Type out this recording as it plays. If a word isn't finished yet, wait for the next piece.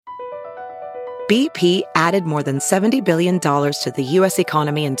BP added more than $70 billion to the U.S.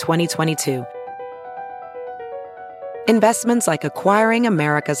 economy in 2022. Investments like acquiring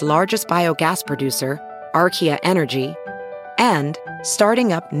America's largest biogas producer, Archaea Energy, and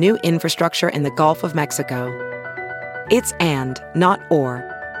starting up new infrastructure in the Gulf of Mexico. It's and, not or.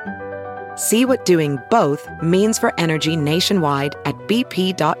 See what doing both means for energy nationwide at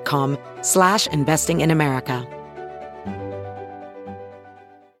bp.com/investing in America.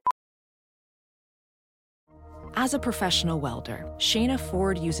 As a professional welder, Shayna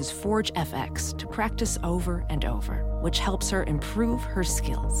Ford uses Forge FX to practice over and over, which helps her improve her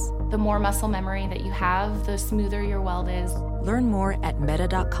skills. The more muscle memory that you have, the smoother your weld is. Learn more at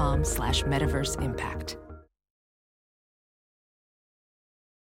meta.com/metaverse impact.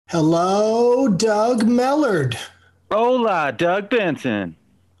 Hello, Doug Mellard. Hola, Doug Benson.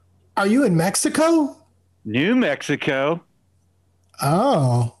 Are you in Mexico? New Mexico.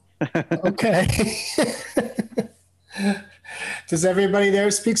 Oh, okay. Does everybody there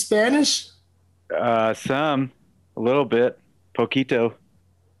speak Spanish? Some, a little bit, poquito.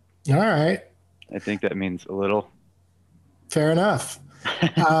 All right. I think that means a little. Fair enough.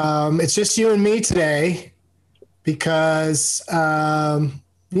 It's just you and me today because, I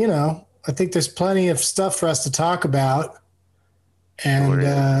think there's plenty of stuff for us to talk about, and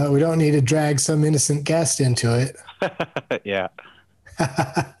we don't need to drag some innocent guest into it. Yeah.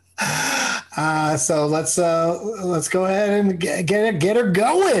 So let's go ahead and get her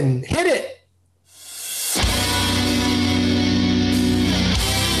going. Hit it.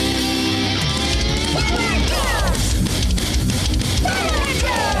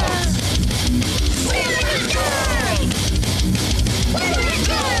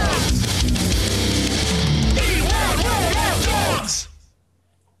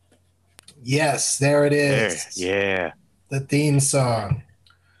 Yes, there it is. There, yeah. The theme song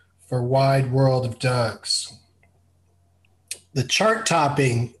for Wide World of Dougs. The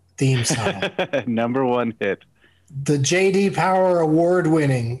chart-topping theme song. Number one hit. The J.D. Power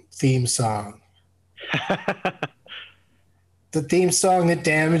Award-winning theme song. The theme song that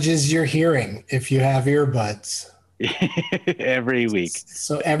damages your hearing if you have earbuds. Every week.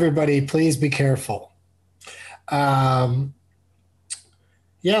 So everybody, please be careful.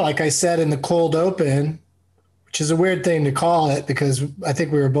 Yeah, like I said in the cold open, which is a weird thing to call it because I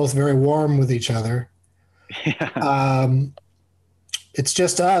think we were both very warm with each other. Yeah. It's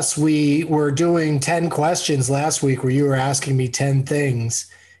just us. We were doing 10 questions last week where you were asking me 10 things,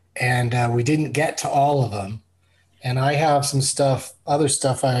 and we didn't get to all of them. And I have some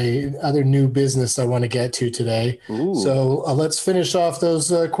other new business I want to get to today. Ooh. So let's finish off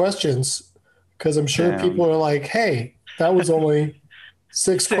those questions because I'm sure people are like, hey, that was only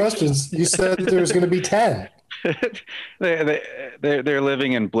six questions. You said there was going to be 10. They're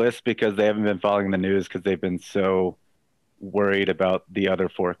living in bliss because they haven't been following the news because they've been so worried about the other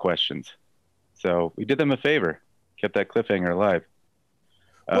 4 questions. So we did them a favor, kept that cliffhanger alive.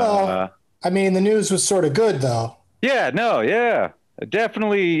 Well, I mean, the news was sort of good, though. Yeah.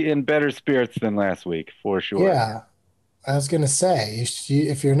 Definitely in better spirits than last week, for sure. Yeah, I was going to say,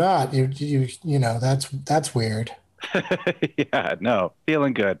 if you're not, that's weird. Yeah, no,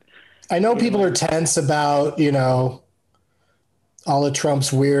 feeling good. I know people are tense about, all of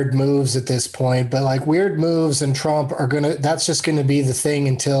Trump's weird moves at this point, but like weird moves and Trump that's just going to be the thing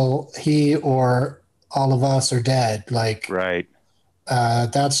until he or all of us are dead. Like, right.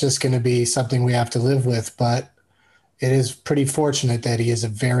 That's just going to be something we have to live with. But it is pretty fortunate that he is a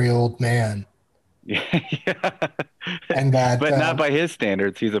very old man. Yeah. And that, but not by his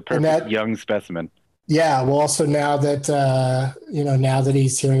standards. He's a perfect young specimen. Yeah, well, also now that now that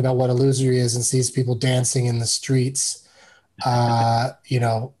he's hearing about what a loser he is and sees people dancing in the streets, I'd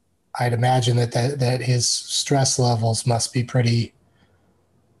imagine that his stress levels must be pretty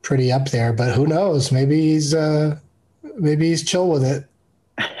up there. But who knows? Maybe he's chill with it.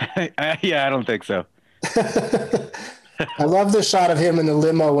 Yeah, I don't think so. I love the shot of him in the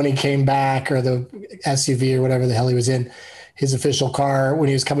limo when he came back, or the SUV or whatever the hell he was in. His official car when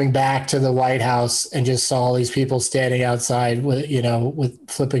he was coming back to the White House and just saw all these people standing outside with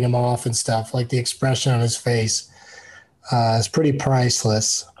flipping him off and stuff. Like the expression on his face is pretty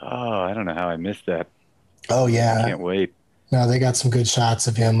priceless. Oh, I don't know how I missed that. Oh yeah. I can't wait. No, they got some good shots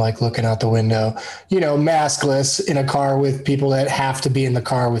of him like looking out the window, maskless in a car with people that have to be in the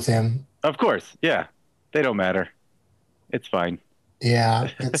car with him. Of course. Yeah. They don't matter. It's fine. Yeah.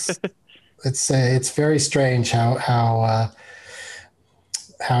 It's very strange how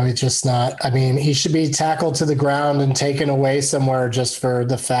it's just not. I mean, he should be tackled to the ground and taken away somewhere just for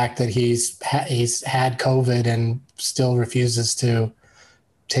the fact that he's had COVID and still refuses to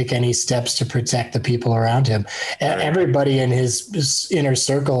take any steps to protect the people around him. Right. Everybody in his inner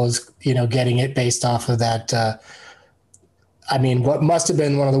circle is, getting it based off of that. What must have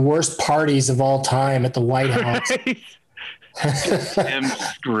been one of the worst parties of all time at the White House. Him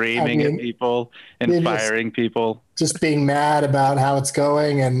screaming at people and firing people. Just being mad about how it's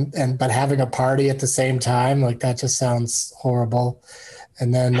going but having a party at the same time. Like, that just sounds horrible.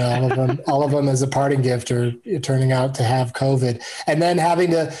 And then all of them as a parting gift are turning out to have COVID, and then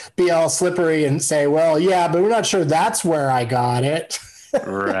having to be all slippery and say, well, yeah, but we're not sure that's where I got it.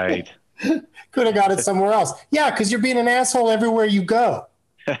 Right. Could have got it somewhere else. Yeah. 'Cause you're being an asshole everywhere you go.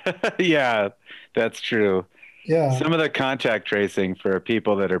 Yeah, that's true. Yeah. Some of the contact tracing for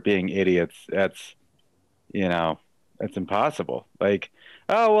people that are being idiots, that's impossible. Like,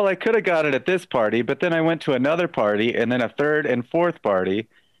 oh, well, I could have got it at this party, but then I went to another party and then a third and fourth party.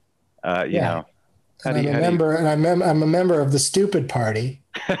 I'm a member of the stupid party.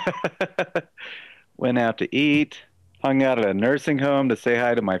 Went out to eat, hung out at a nursing home to say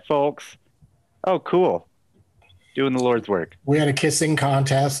hi to my folks. Oh, cool. Doing the Lord's work. We had a kissing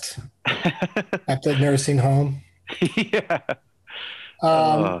contest at the nursing home. Yeah.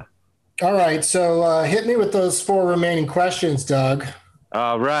 All right. So hit me with those 4 remaining questions, Doug.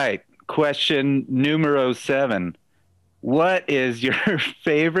 All right. Question numero 7. What is your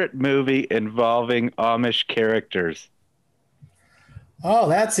favorite movie involving Amish characters? Oh,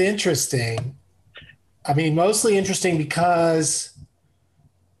 that's interesting. Mostly interesting because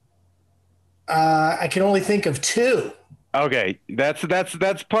I can only think of 2. Okay,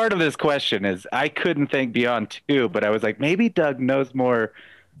 that's part of this question. Is I couldn't think beyond 2, but I was like, maybe Doug knows more.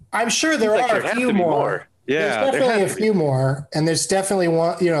 I'm sure there are a few more. Yeah, there's definitely a few more, and there's definitely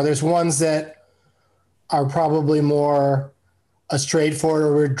one. There's ones that are probably more a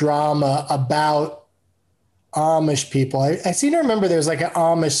straightforward drama about Amish people. I seem to remember there's like an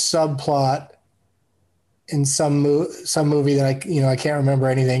Amish subplot in some movie that I can't remember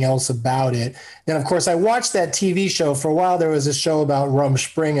anything else about it. Then of course I watched that TV show for a while. There was a show about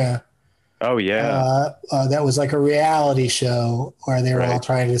Rumspringa. Oh yeah. That was like a reality show where they were all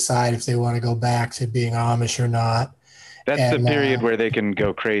trying to decide if they want to go back to being Amish or not. That's the period where they can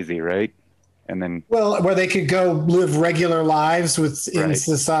go crazy, right? And then where they could go live regular lives in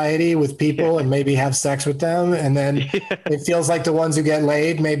society with people and maybe have sex with them. And then it feels like the ones who get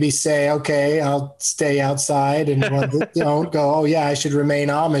laid maybe say, okay, I'll stay outside, and the ones that don't go, oh yeah, I should remain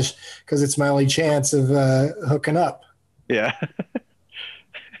Amish because it's my only chance of hooking up. Yeah.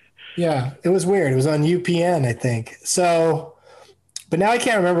 Yeah, it was weird. It was on UPN, I think. So, but now I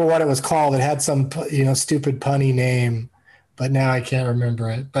can't remember what it was called. It had some, stupid punny name, but now I can't remember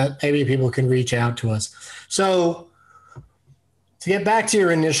it. But maybe people can reach out to us. So, to get back to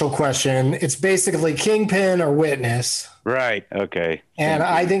your initial question, it's basically Kingpin or Witness. Right. Okay. And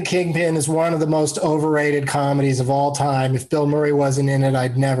I think Kingpin is one of the most overrated comedies of all time. If Bill Murray wasn't in it,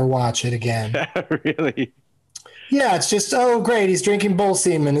 I'd never watch it again. Really? Yeah, it's just, oh, great, he's drinking bull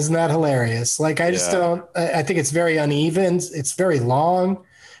semen. Isn't that hilarious? Like, I just don't, I think it's very uneven. It's very long.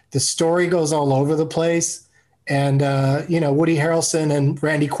 The story goes all over the place. And, Woody Harrelson and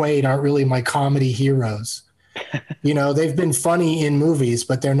Randy Quaid aren't really my comedy heroes. They've been funny in movies,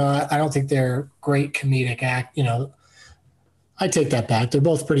 but they're not, I don't think they're great comedic act. I take that back. They're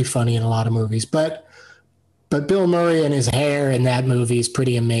both pretty funny in a lot of movies. But Bill Murray and his hair in that movie is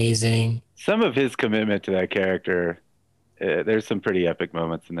pretty amazing. Some of his commitment to that character, there's some pretty epic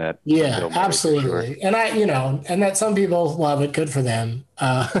moments in that. Yeah, absolutely. Sure. And and that some people love it. Good for them.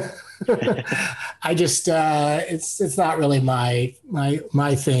 I just, it's not really my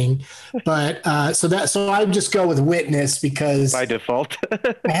thing, but, so I just go with Witness because by default,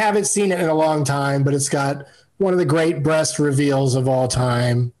 I haven't seen it in a long time, but it's got one of the great breast reveals of all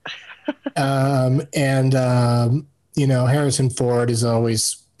time. Harrison Ford is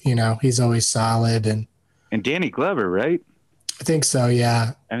always, he's always solid. And Danny Glover, right? I think so.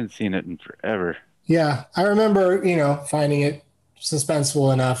 Yeah. I haven't seen it in forever. Yeah. I remember, finding it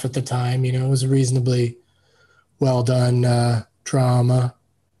suspenseful enough at the time. It was a reasonably well done drama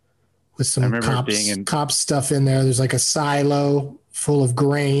with some cop stuff in there. There's like a silo full of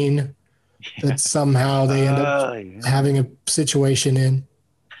grain that somehow they end up having a situation in.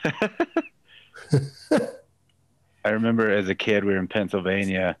 I remember as a kid, we were in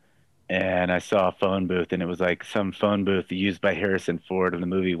Pennsylvania and I saw a phone booth, and it was like some phone booth used by Harrison Ford in the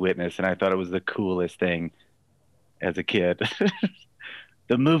movie Witness. And I thought it was the coolest thing as a kid.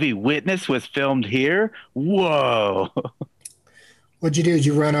 The movie Witness was filmed here. Whoa. What'd you do? Did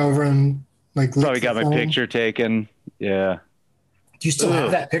you run over and probably got my picture taken. Yeah. Do you still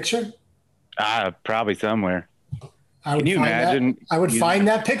have that picture? Probably somewhere. I would Can you find imagine? I would find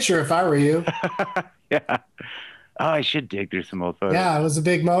that picture if I were you. Yeah. Oh, I should dig through some old photos. Yeah, it was a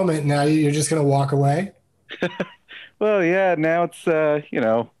big moment. Now you're just going to walk away? Well, yeah, now it's,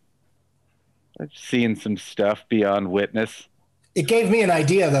 seeing some stuff beyond witness. It gave me an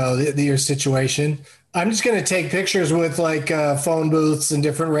idea, though, your situation. I'm just going to take pictures with like phone booths and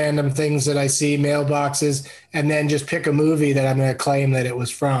different random things that I see, mailboxes, and then just pick a movie that I'm going to claim that it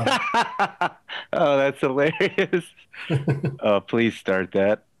was from. Oh, that's hilarious. Oh, please start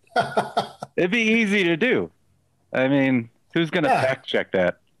that. It'd be easy to do. I mean, who's going to fact check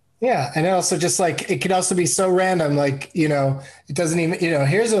that? Yeah. And also just like, it could also be so random. Like, it doesn't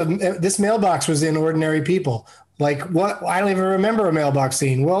even, this mailbox was in Ordinary People. Like what? I don't even remember a mailbox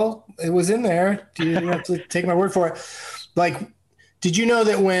scene. Well, it was in there. Do you have to take my word for it? Like, did you know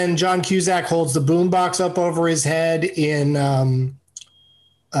that when John Cusack holds the boombox up over his head in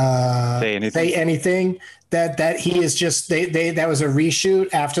Say Anything, that he is just that was a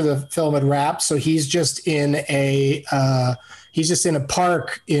reshoot after the film had wrapped. So he's just in a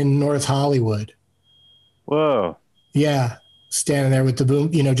park in North Hollywood. Whoa. Yeah. Standing there with the boom,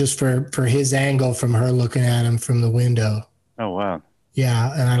 just for his angle from her looking at him from the window. Oh, wow.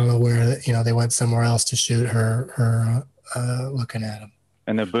 Yeah. And I don't know where, they went somewhere else to shoot her looking at him.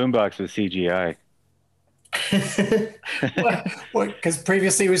 And the boombox was CGI. What? Because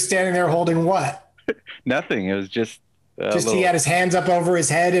previously he was standing there holding what? Nothing. It was just he had his hands up over his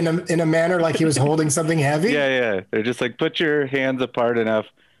head in a manner like he was holding something heavy. Yeah. They're just like, put your hands apart enough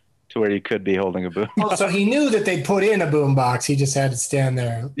to where you could be holding a boom. Oh, so he knew that they'd put in a boom box. He just had to stand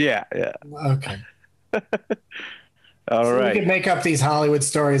there. Yeah. Okay. All right. We could make up these Hollywood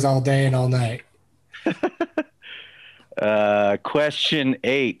stories all day and all night. Question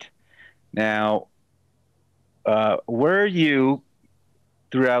 8. Now, were you,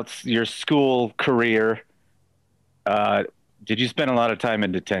 throughout your school career, did you spend a lot of time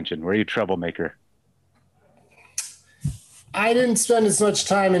in detention? Were you a troublemaker? I didn't spend as much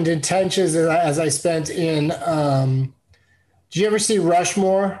time in detention as I spent in. Did you ever see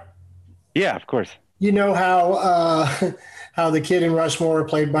Rushmore? Yeah, of course. You know how the kid in Rushmore,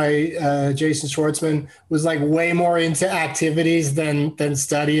 played by Jason Schwartzman, was like way more into activities than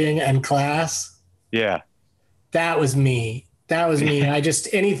studying and class. Yeah, that was me. I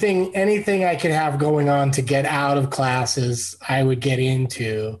just anything I could have going on to get out of classes, I would get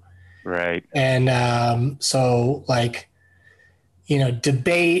into. Right. And so like,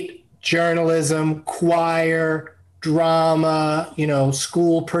 debate, journalism, choir, drama,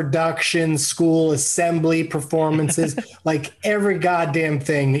 school productions, school assembly performances, like every goddamn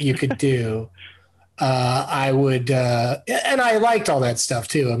thing that you could do. I would, and I liked all that stuff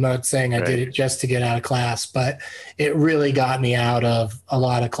too. I'm not saying I did it just to get out of class, but it really got me out of a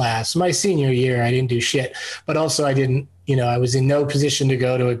lot of class. My senior year, I didn't do shit, but also I didn't, I was in no position to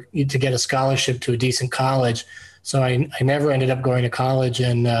go to get a scholarship to a decent college. So I never ended up going to college,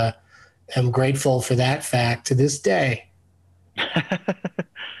 and am grateful for that fact to this day.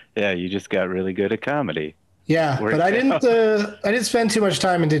 Yeah, you just got really good at comedy. Yeah, but I didn't spend too much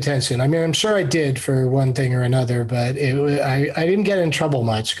time in detention. I mean, I'm sure I did for one thing or another, but I didn't get in trouble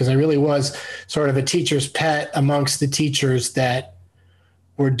much because I really was sort of a teacher's pet amongst the teachers that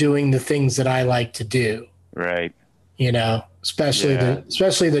were doing the things that I like to do. Right. Especially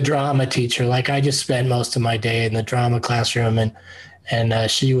the drama teacher. Like I just spent most of my day in the drama classroom,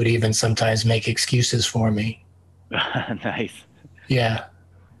 and she would even sometimes make excuses for me. Nice. Yeah.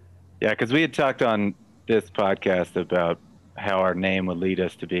 Yeah, because we had talked on this podcast about how our name would lead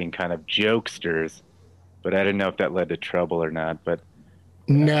us to being kind of jokesters, but I didn't know if that led to trouble or not. But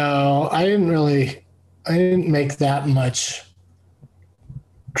no, I didn't make that much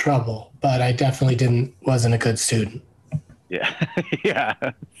trouble, but I definitely wasn't a good student. Yeah. Yeah,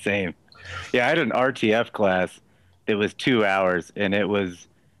 same. Yeah, I had an RTF class that was 2 hours, and I was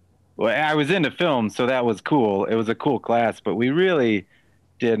into film, so that was cool. It was a cool class, but we really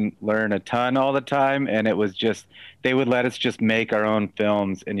didn't learn a ton all the time, and it was just, they would let us just make our own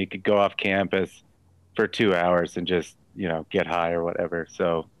films, and you could go off campus for 2 hours and just, get high or whatever.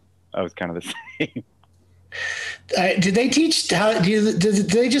 So I was kind of the same. Did they teach did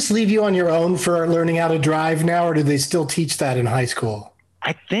they just leave you on your own for learning how to drive now, or do they still teach that in high school?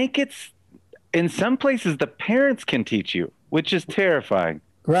 I think it's, in some places the parents can teach you, which is terrifying.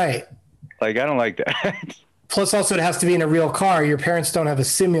 Right. Like, I don't like that. Plus also it has to be in a real car. Your parents don't have a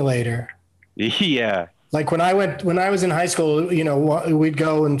simulator. Yeah. Like when I was in high school, we'd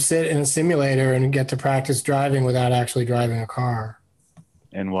go and sit in a simulator and get to practice driving without actually driving a car.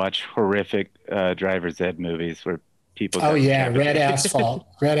 And watch horrific driver's ed movies where people. Oh yeah, Red Asphalt.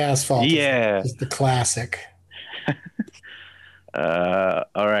 Red Asphalt. Yeah, is the classic. All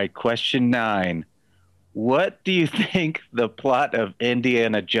right, question 9. What do you think the plot of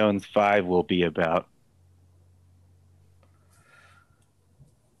Indiana Jones 5 will be about?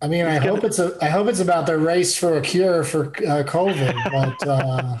 I mean, I hope it's about the race for a cure for COVID, but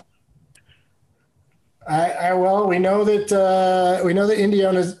we know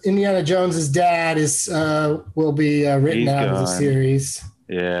that Indiana Jones's dad will be written out of the series.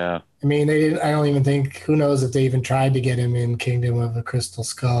 Yeah. I mean, they didn't. I don't even think. Who knows if they even tried to get him in Kingdom of the Crystal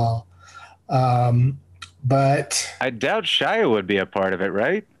Skull. But I doubt Shia would be a part of it,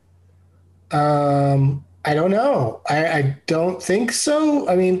 right? I don't know. I don't think so.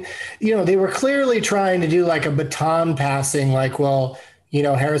 I mean, they were clearly trying to do like a baton passing, like, well,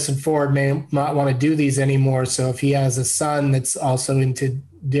 Harrison Ford may not want to do these anymore. So if he has a son that's also into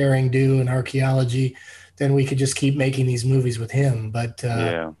daring do and archaeology, then we could just keep making these movies with him. But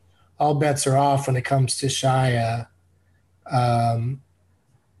all bets are off when it comes to Shia.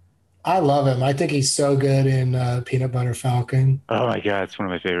 I love him. I think he's so good in Peanut Butter Falcon. Oh my God, it's one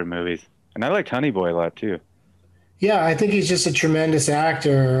of my favorite movies. And I liked Honey Boy a lot too. Yeah, I think he's just a tremendous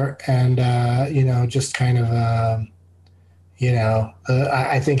actor, and just kind of,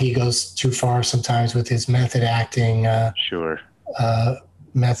 I think he goes too far sometimes with his method acting.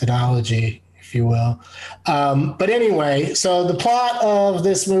 Methodology, if you will. But anyway, so the plot of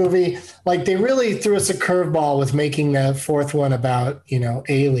this movie, like, they really threw us a curveball with making the fourth one about,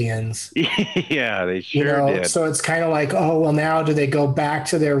 aliens. Yeah, they sure did. So it's kind of like, oh, well, now do they go back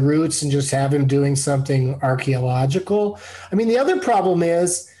to their roots and just have him doing something archaeological? I mean, the other problem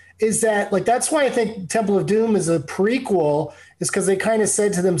is that, like, that's why I think Temple of Doom is a prequel, is because they kind of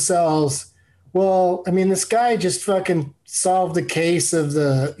said to themselves, well, I mean, this guy just fucking solved the case of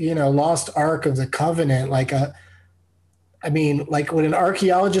the, lost Ark of the Covenant. Like, would an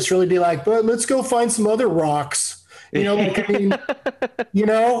archaeologist really be like, but let's go find some other rocks? And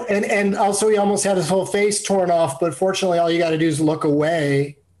also he almost had his whole face torn off, but fortunately all you got to do is look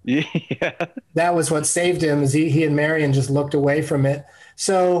away. Yeah. That was what saved him, is he and Marion just looked away from it.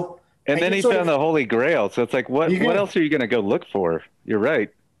 So. And then he found the Holy Grail. So it's like, what else are you going to go look for? You're right.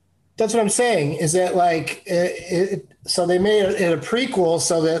 That's what I'm saying, is that, like, so they made it a prequel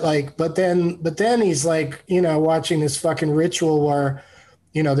so that, like, but then he's like, watching this fucking ritual where,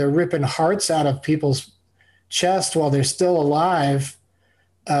 they're ripping hearts out of people's chest while they're still alive,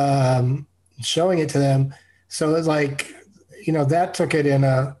 showing it to them. So it's like, that took it in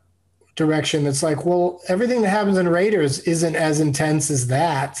a direction that's like, well, everything that happens in Raiders isn't as intense as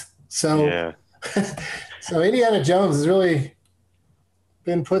that. So, yeah. So Indiana Jones has really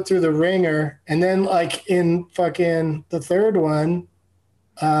been put through the ringer. And then, like, in fucking the third one,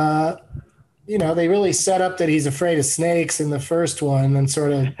 they really set up that he's afraid of snakes in the first one, and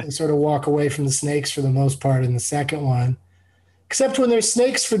sort of walk away from the snakes for the most part in the second one. Except when there's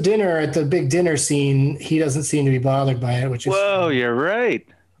snakes for dinner at the big dinner scene, he doesn't seem to be bothered by it, which is Whoa, you're right.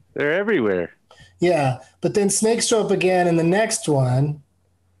 They're everywhere. Yeah, but then snakes show up again in the next one.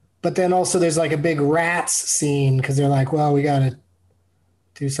 But then also there's like a big rats scene, because they're like, well, we got to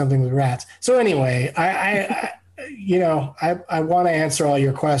do something with rats. So anyway, I want to answer all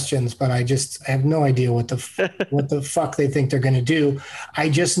your questions, but I have no idea what the fuck they think they're going to do. I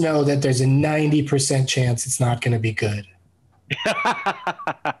just know that there's a 90% chance it's not going to be good.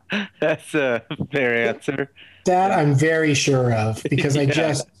 That's a fair answer. That I'm very sure of, because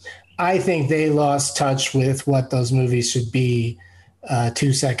I think they lost touch with what those movies should be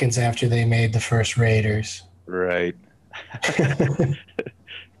 2 seconds after they made the first Raiders. Right.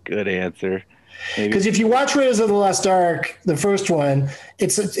 Good answer. Because if you watch Raiders of the Lost Ark, the first one,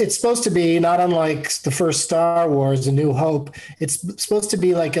 it's supposed to be not unlike the first Star Wars, A New Hope. It's supposed to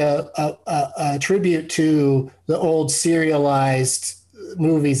be like a tribute to the old serialized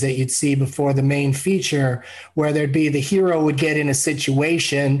movies that you'd see before the main feature, where there'd be the hero would get in a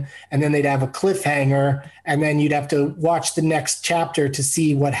situation and then they'd have a cliffhanger, and then you'd have to watch the next chapter to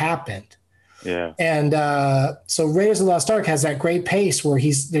see what happened. Yeah. And so Raiders of the Lost Ark has that great pace where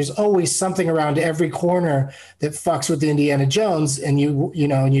there's always something around every corner that fucks with Indiana Jones, and you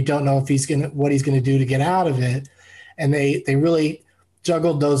don't know if what he's gonna do to get out of it. And they really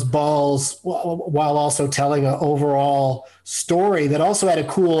juggled those balls while also telling an overall story that also had a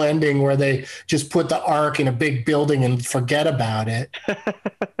cool ending where they just put the Ark in a big building and forget about it.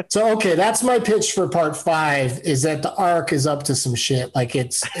 So, okay, that's my pitch for part 5, is that the Ark is up to some shit. Like,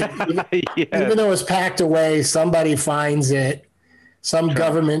 even though it's packed away, somebody finds it, some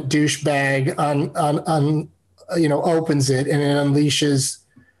government douchebag opens it, and it unleashes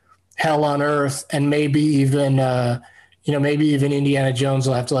hell on earth, and maybe even Indiana Jones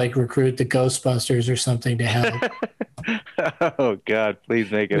will have to, like, recruit the Ghostbusters or something to help. Oh God,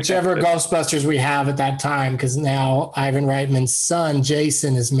 please make it. Whichever Ghostbusters we have at that time, because now Ivan Reitman's son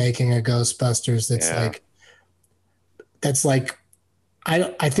Jason is making a Ghostbusters that's like I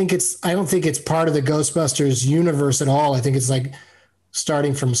don't think it's part of the Ghostbusters universe at all. I think it's like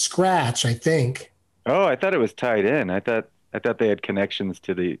starting from scratch, I think. Oh, I thought it was tied in. I thought they had connections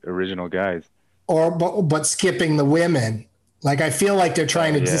to the original guys. But skipping the women. Like, I feel like they're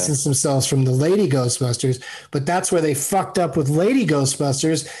trying to distance themselves from the Lady Ghostbusters, but that's where they fucked up with Lady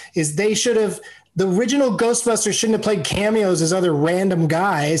Ghostbusters. Is the original Ghostbusters shouldn't have played cameos as other random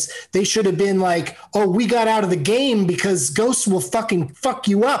guys. They should have been like, oh, we got out of the game because ghosts will fucking fuck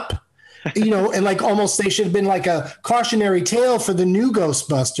you up. And like almost they should have been like a cautionary tale for the new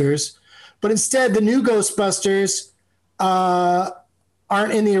Ghostbusters. But instead, the new Ghostbusters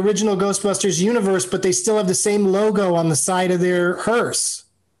aren't in the original Ghostbusters universe, but they still have the same logo on the side of their hearse.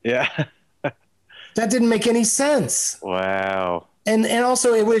 Yeah. That didn't make any sense. Wow. And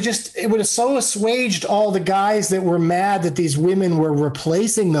also it would have so assuaged all the guys that were mad that these women were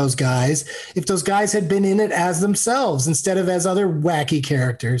replacing those guys if those guys had been in it as themselves instead of as other wacky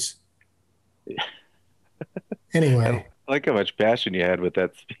characters. Anyway. I like how much passion you had with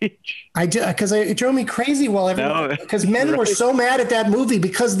that speech. I did, because it drove me crazy because men were so mad at that movie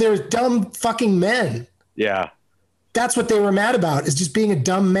because they're dumb fucking men. Yeah. That's what they were mad about, is just being a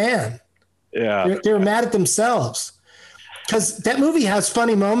dumb man. Yeah. They were mad at themselves because that movie has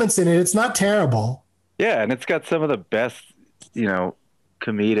funny moments in it. It's not terrible. Yeah. And it's got some of the best,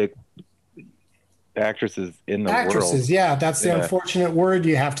 comedic actresses in the world. Yeah. That's the unfortunate word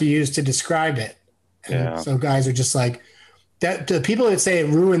you have to use to describe it. And so guys are just like, that the people that say it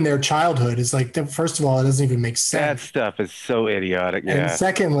ruined their childhood is like, first of all, it doesn't even make sense. That stuff is so idiotic. Yeah. And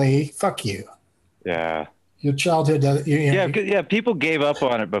secondly, fuck you. Yeah. Your childhood doesn't. People gave up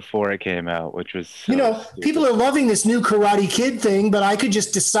on it before it came out, which was stupid. People are loving this new Karate Kid thing, but I could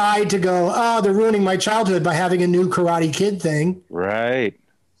just decide to go, oh, they're ruining my childhood by having a new Karate Kid thing. Right.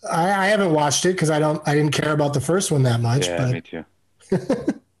 I haven't watched it because I didn't care about the first one that much. Yeah, me too.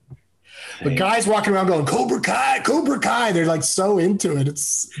 But guys walking around going, Cobra Kai, they're like so into it.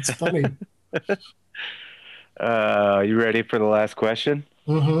 It's funny. You ready for the last question?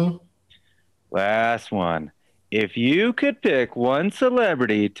 Mm-hmm. Last one. If you could pick one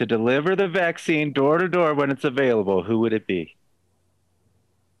celebrity to deliver the vaccine door to door when it's available, who would it be?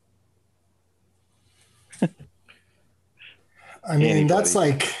 I mean, that's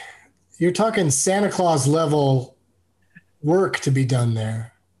like, you're talking Santa Claus level work to be done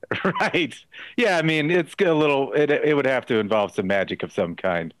there. Right. Yeah, I mean, it's a little, it would have to involve some magic of some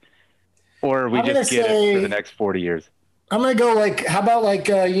kind. Or we just get it for the next 40 years. I'm going to go like, how about like,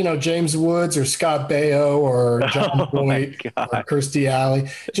 James Woods or Scott Baio or John Boyd or Kirstie Alley.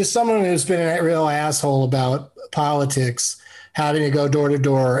 Just someone who's been a real asshole about politics, having to go door to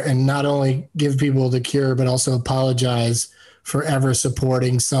door and not only give people the cure, but also apologize for ever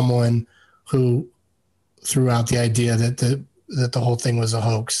supporting someone who threw out the idea that the whole thing was a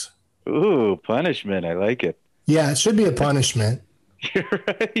hoax. Ooh, punishment. I like it. Yeah, it should be a punishment. You're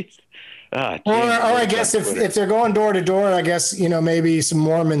right. Or I guess if they're going door to door, I guess, maybe some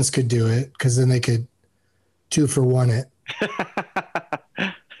Mormons could do it because then they could 2-for-1 it.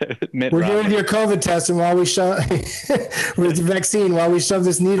 We're doing your COVID test, and while we shove with the vaccine, while we shove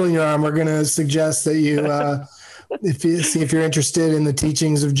this needle in your arm, we're going to suggest that you if you're interested in the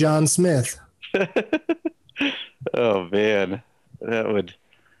teachings of John Smith. Oh man,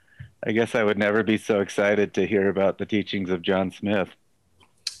 I guess I would never be so excited to hear about the teachings of John Smith.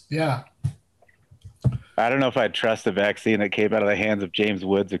 Yeah. I don't know if I'd trust a vaccine that came out of the hands of James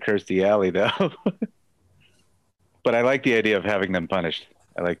Woods or Kirstie Alley, though. But I like the idea of having them punished.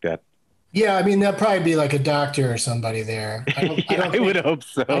 I like that. Yeah, I mean, there'll probably be like a doctor or somebody there. I would hope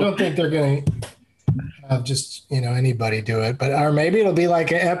so. I don't think they're going to have just, anybody do it. Or maybe it'll be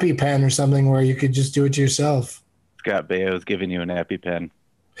like an EpiPen or something where you could just do it yourself. Scott Baio's giving you an EpiPen.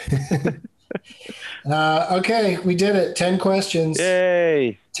 Okay, we did it. 10 questions.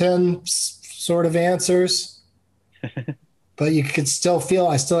 Yay! 10 sort of answers. But you could still feel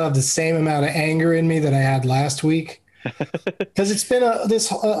I still have the same amount of anger in me that I had last week. Because it's been a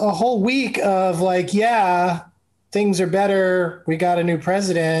whole week of like, yeah, things are better. We got a new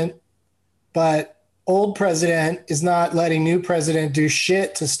president, but old president is not letting new president do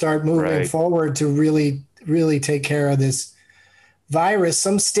shit to start moving forward to really, really take care of this virus.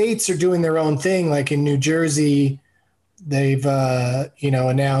 Some states are doing their own thing. Like in New Jersey, they've,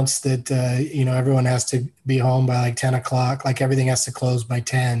 announced that, everyone has to be home by like 10 o'clock. Like everything has to close by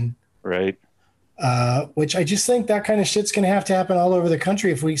 10. Right. which I just think that kind of shit's going to have to happen all over the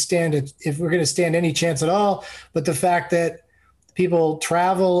country if we're going to stand any chance at all. But the fact that people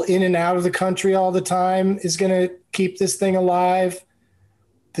travel in and out of the country all the time is going to keep this thing alive.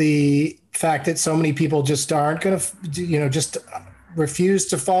 The fact that so many people just aren't going to, just refuse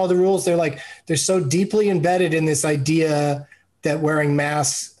to follow the rules. They're so deeply embedded in this idea that wearing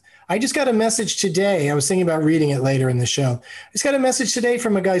masks. I just got a message today. I was thinking about reading it later in the show. I just got a message today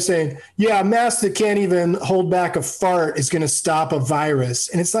from a guy saying, yeah, a mask that can't even hold back a fart is going to stop a virus.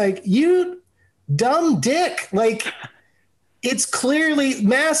 And it's like, you dumb dick. Like,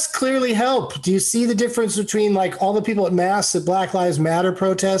 masks clearly help. Do you see the difference between like all the people at masks at Black Lives Matter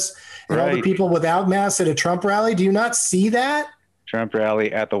protests and all the people without masks at a Trump rally? Do you not see that? Trump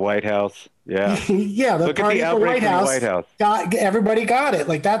rally at the White House. Yeah. Yeah. The party at the White House. Everybody got it.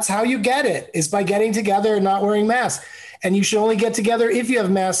 Like, that's how you get it, is by getting together and not wearing masks. And you should only get together if you have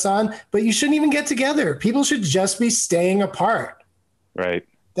masks on, but you shouldn't even get together. People should just be staying apart. Right.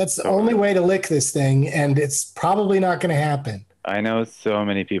 That's the only way to lick this thing, and it's probably not going to happen. I know so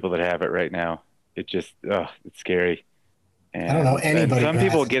many people that have it right now. It just, it's scary. And I don't know anybody. Some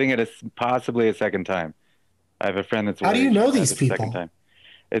people getting it possibly a second time. I have a friend that's. How do you know these people? Second time.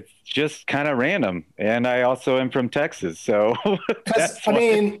 It's just kind of random, and I also am from Texas, so. I've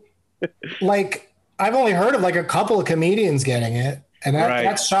only heard of like a couple of comedians getting it. And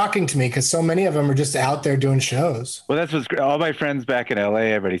that's shocking to me because so many of them are just out there doing shows. Well, that's what's great. All my friends back in LA,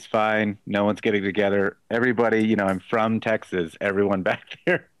 everybody's fine. No one's getting together. Everybody, I'm from Texas. Everyone back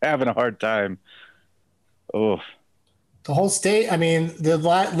there having a hard time. Oh, the whole state. I mean, the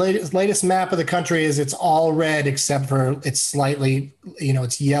latest map of the country is it's all red except for it's slightly,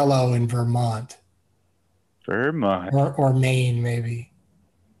 it's yellow in Vermont. Or Maine, maybe.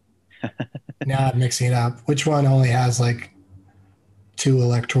 Now I'm mixing it up. Which one only has like 2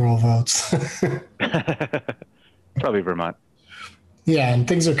 electoral votes? Probably Vermont. Yeah, and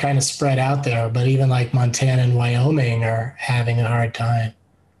things are kind of spread out there, but even like Montana and Wyoming are having a hard time.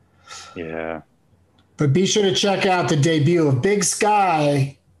 Yeah. But be sure to check out the debut of Big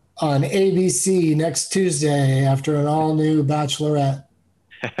Sky on ABC next Tuesday after an all-new Bachelorette.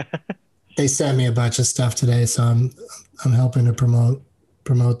 They sent me a bunch of stuff today, so I'm helping to promote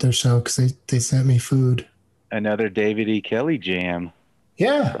their show because they sent me food. Another David E. Kelly jam.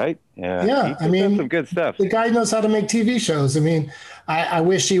 Yeah. Right? Yeah. Yeah. I mean, some good stuff. The guy knows how to make TV shows. I mean, I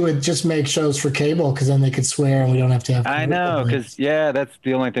wish he would just make shows for cable because then they could swear and we don't have to have. I know, because, that's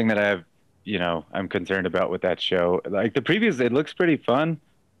the only thing that I have, I'm concerned about with that show. Like the previews, it looks pretty fun.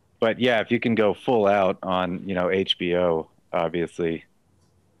 But yeah, if you can go full out on, HBO, obviously.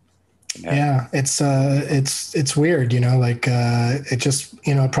 Yeah, it's weird, it just,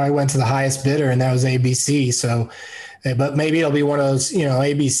 it probably went to the highest bidder and that was ABC. So, but maybe it'll be one of those,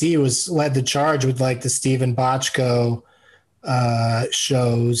 ABC led the charge with like the Stephen Bochco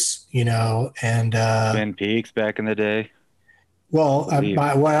shows, and Twin Peaks back in the day. Well,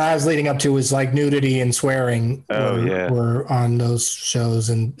 what I was leading up to was like nudity and swearing were on those shows,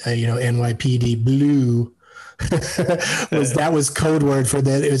 and NYPD Blue. That was code word for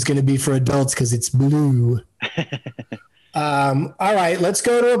that. It was going to be for adults because it's blue. All right, let's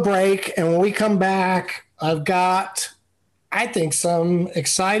go to a break. And when we come back, I've got, I think, some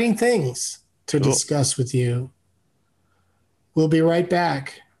exciting things to discuss with you. We'll be right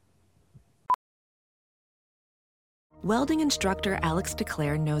back. Welding instructor Alex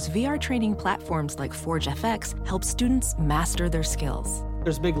DeClaire knows VR training platforms like ForgeFX help students master their skills.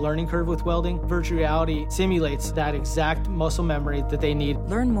 There's a big learning curve with welding. Virtual reality simulates that exact muscle memory that they need.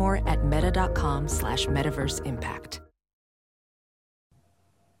 Learn more at meta.com/metaverseimpact.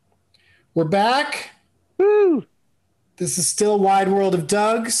 We're back. Woo! This is still Wide World of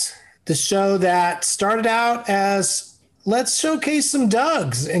Dougs, the show that started out as let's showcase some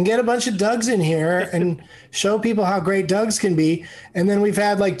Dougs and get a bunch of Dougs in here and show people how great Dougs can be. And then we've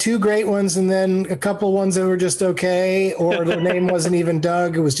had like 2 great ones and then a couple ones that were just okay, or their name wasn't even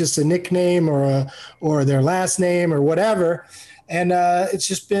Doug. It was just a nickname or their last name or whatever. And it's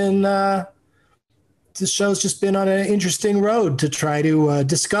just been, this show's just been on an interesting road to try to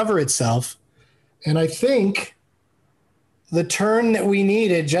discover itself. And I think the turn that we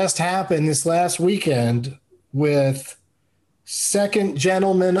needed just happened this last weekend with second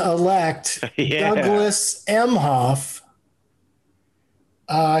gentleman-elect Douglas Emhoff.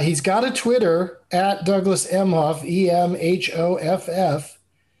 He's got a Twitter at Douglas Emhoff, EMHOFF.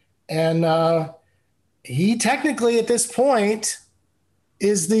 And he technically at this point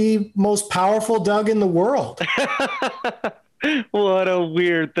is the most powerful Doug in the world. What a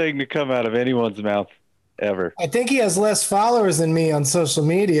weird thing to come out of anyone's mouth. ever. I think he has less followers than me on social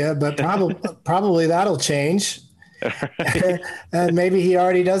media, but probably that'll change. Right. And maybe he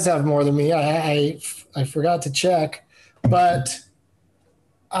already does have more than me. I forgot to check, but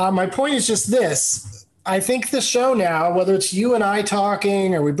my point is just this. I think the show now, whether it's you and I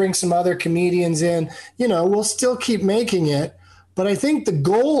talking or we bring some other comedians in, we'll still keep making it. But I think the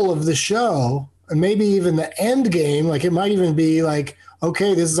goal of the show, and maybe even the end game, like it might even be like,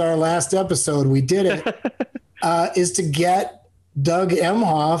 okay, this is our last episode. We did it, is to get Doug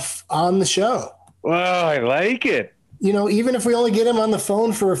Emhoff on the show. Wow, I like it. Even if we only get him on the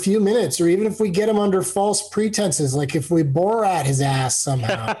phone for a few minutes, or even if we get him under false pretenses, like if we Borat his ass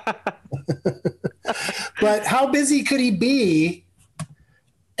somehow. But how busy could he be?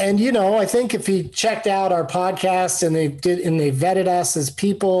 And, I think if he checked out our podcast and they vetted us as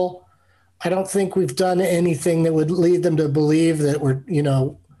people, I don't think we've done anything that would lead them to believe that we're,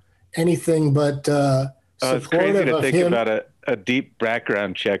 anything but it's crazy to think about a deep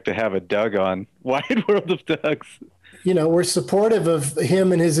background check to have a Doug on. Wide world of Dougs. We're supportive of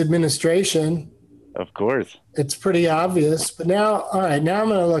him and his administration. Of course. It's pretty obvious. But now I'm going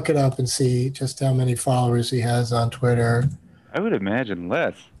to look it up and see just how many followers he has on Twitter. I would imagine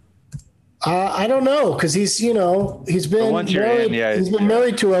less. I don't know, because he's been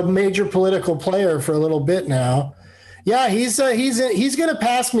married to a major political player for a little bit now. Yeah, he's going to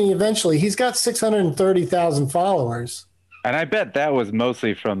pass me eventually. He's got 630,000 followers. And I bet that was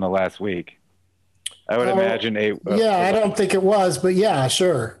mostly from the last week. I would imagine I don't think it was, but yeah,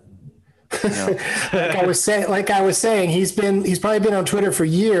 sure. No. like I was saying, he's probably been on Twitter for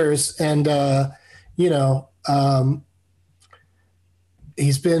years, and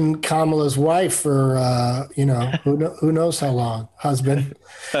he's been Kamala's wife for who knows how long. Husband,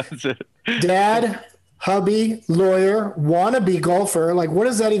 dad, hubby, lawyer, wannabe golfer. Like, what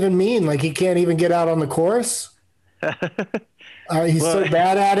does that even mean? Like, he can't even get out on the course. He's so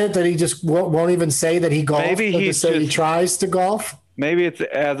bad at it that he just won't even say that he golfs. Maybe he tries to golf. Maybe it's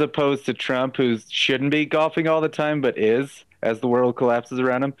as opposed to Trump, who shouldn't be golfing all the time, but is, as the world collapses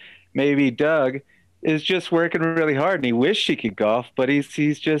around him. Maybe Doug is just working really hard, and he wishes he could golf, but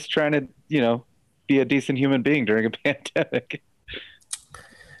he's just trying to, be a decent human being during a pandemic.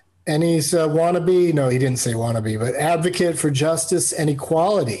 And he's wannabe. No, he didn't say wannabe, but advocate for justice and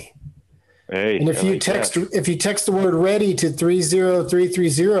equality. Hey, and if you text the word ready to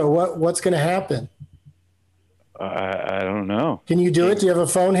 30330, what's going to happen? I don't know. Can you do it? Do you have a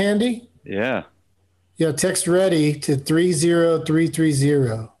phone handy? Yeah. Yeah, text ready to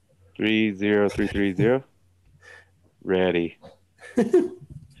 30330. 30330. Ready. Oh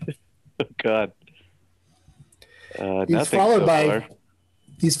God. He's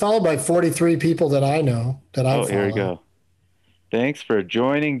followed by 43 people that I know that I follow. Here we go. Thanks for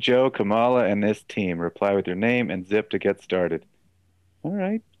joining Joe, Kamala, and this team. Reply with your name and zip to get started. All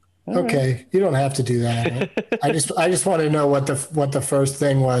right. Okay, you don't have to do that. I just want to know what the first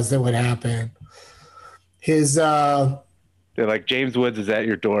thing was that would happen. They're like, James Woods is at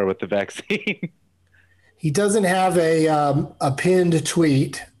your door with the vaccine. He doesn't have a pinned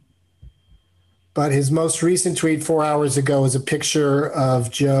tweet, but his most recent tweet 4 hours ago is a picture of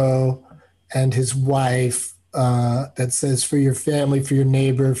Joe and his wife that says, "For your family, for your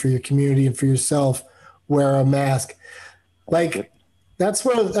neighbor, for your community, and for yourself, wear a mask." Like, that's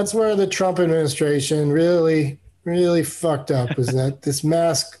where the Trump administration really, really fucked up, is that this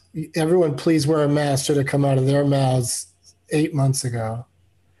mask, everyone please wear a mask, should have come out of their mouths 8 months ago.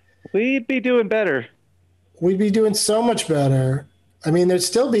 We'd be doing better. We'd be doing so much better. I mean, there'd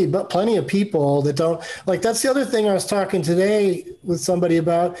still be plenty of people that don't like. That's the other thing I was talking today with somebody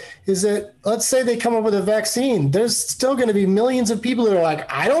about, is that, let's say they come up with a vaccine. There's still going to be millions of people that are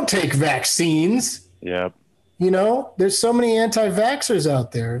like, I don't take vaccines. Yep. There's so many anti-vaxxers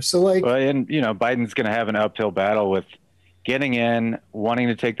out there. So Biden's going to have an uphill battle with getting in, wanting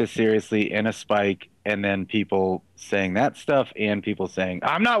to take this seriously in a spike, and then people saying that stuff and people saying,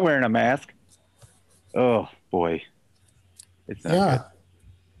 I'm not wearing a mask. Oh, boy. It's not good.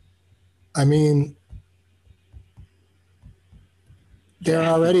 I mean, they're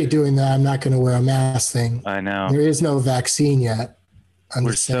already doing that I'm not going to wear a mask thing. I know. There is no vaccine yet. I'm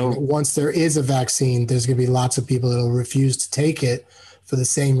just saying that once there is a vaccine, there's going to be lots of people that will refuse to take it for the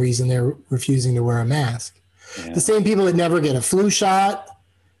same reason they're refusing to wear a mask. Yeah. The same people that never get a flu shot,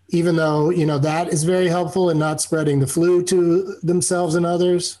 even though, that is very helpful in not spreading the flu to themselves and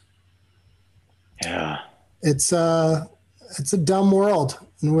others. Yeah. It's a dumb world,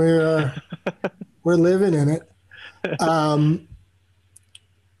 and we're living in it. A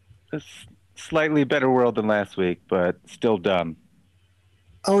slightly better world than last week, but still dumb.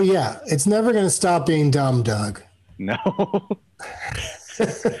 Oh yeah, it's never going to stop being Dumb Doug. No.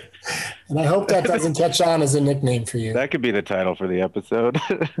 And I hope that doesn't catch on as a nickname for you. That could be the title for the episode.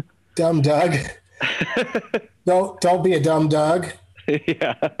 Dumb Doug. Don't be a dumb Doug.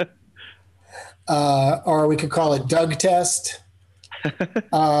 Yeah. Or we could call it Doug Test.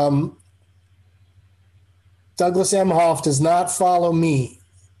 Douglas Emhoff does not follow me.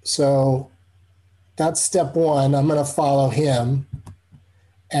 So that's step one. I'm going to follow him.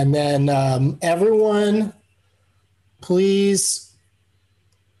 And then everyone, please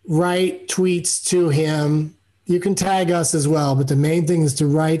write tweets to him. You can tag us as well, but the main thing is to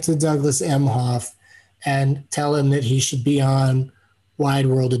write to Douglas Emhoff and tell him that he should be on Wide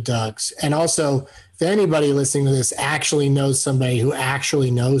World of Dougs. And also, if anybody listening to this actually knows somebody who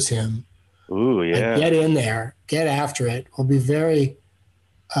actually knows him, ooh, yeah, get in there, get after it. We'll be very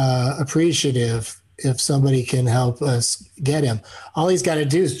appreciative if somebody can help us get him. All he's got to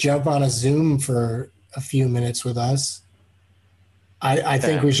do is jump on a Zoom for a few minutes with us. I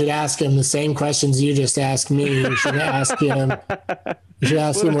think we should ask him the same questions you just asked me. We should ask him. We should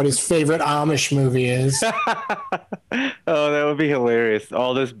ask him what his favorite Amish movie is. Oh, that would be hilarious.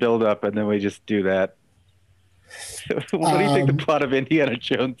 All this build up and then we just do that. What do you think the plot of Indiana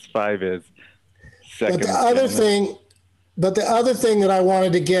Jones 5 is? But the other thing that I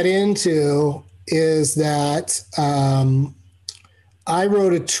wanted to get into is that I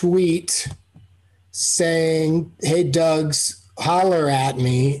wrote a tweet saying, "Hey, Doug's, holler at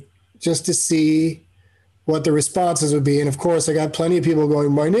me," just to see what the responses would be. And of course, I got plenty of people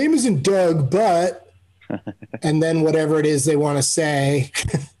going, "My name isn't Doug, but," and then whatever it is they want to say,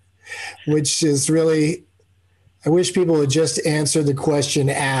 which is really, I wish people would just answer the question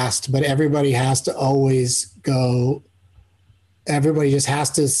asked, but everybody has to always go, everybody just has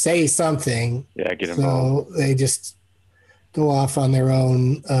to say something. Yeah, get involved. So they just go off on their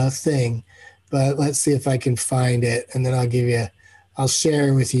own thing. But let's see if I can find it, and then I'll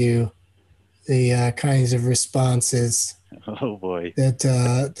share with you the kinds of responses. Oh boy,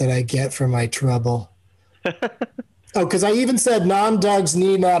 that I get for my trouble. Oh, because I even said non-Dougs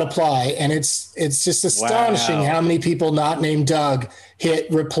need not apply, and it's just astonishing how many people not named Doug hit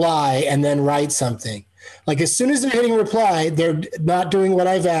reply and then write something. Like as soon as they're hitting reply, they're not doing what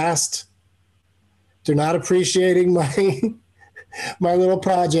I've asked. They're not appreciating my little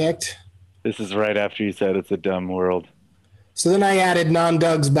project. This is right after you said it's a dumb world. So then I added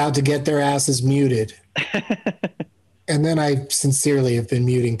non-Dougs about to get their asses muted. And then I sincerely have been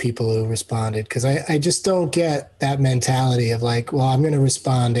muting people who responded because I just don't get that mentality of like, well, I'm going to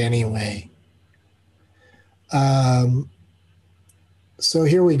respond anyway. So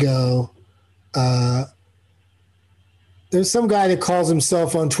here we go. There's some guy that calls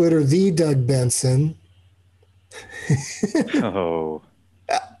himself on Twitter the Doug Benson. Oh.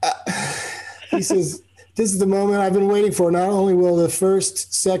 He says, "This is the moment I've been waiting for. Not only will the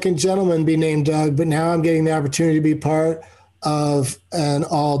second gentleman be named Doug, but now I'm getting the opportunity to be part of an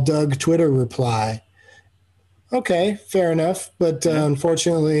all Doug Twitter reply." Okay, fair enough. But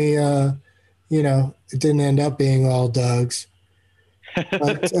unfortunately, it didn't end up being all Dougs.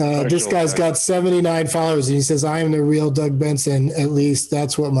 But this guy's got 79 followers, and he says, "I am the real Doug Benson. At least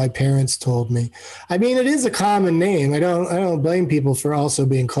that's what my parents told me." I mean, it is a common name. I don't blame people for also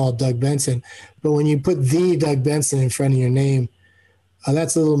being called Doug Benson, but when you put the Doug Benson in front of your name,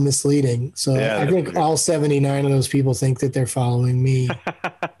 that's a little misleading. So yeah, I think all 79 of those people think that they're following me.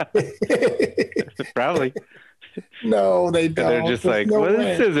 Probably. No, they don't. They're just like,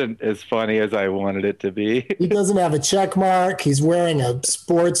 this isn't as funny as I wanted it to be. He doesn't have a check mark. He's wearing a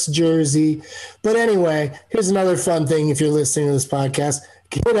sports jersey. But anyway, here's another fun thing if you're listening to this podcast.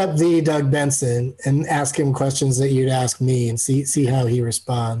 Hit up the Doug Benson and ask him questions that you'd ask me and see how he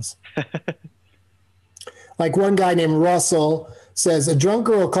responds. Like one guy named Russell says, "A drunk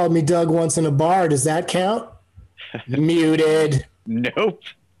girl called me Doug once in a bar. Does that count?" Muted. Nope.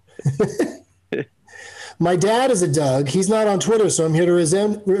 "My dad is a Doug. He's not on Twitter, so I'm here to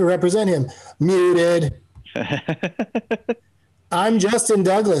represent him." Muted. "I'm Justin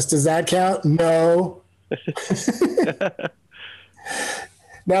Douglas. Does that count?" No.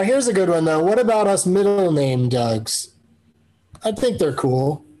 Now, here's a good one, though. What about us middle name Dougs? I think they're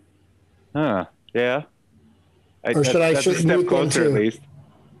cool. Huh. Yeah. Or should I that's a step closer at least.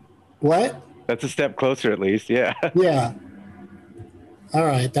 What? That's a step closer at least, yeah. Yeah. All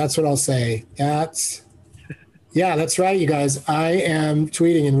right, that's what I'll say. Yeah, that's right, you guys. I am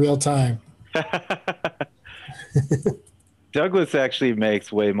tweeting in real time. Douglas actually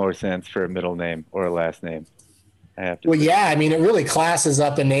makes way more sense for a middle name or a last name. I have to say. Yeah, I mean, it really classes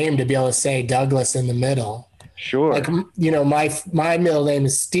up a name to be able to say Douglas in the middle. Sure. Like, my middle name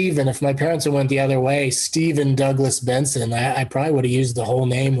is Steven. If my parents had went the other way, Stephen Douglas Benson, I probably would have used the whole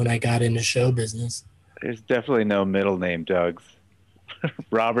name when I got into show business. There's definitely no middle name Dougs.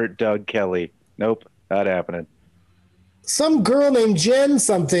 Robert Doug Kelly. Nope, not happening. Some girl named Jen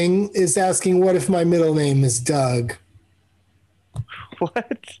something is asking, what if my middle name is Doug?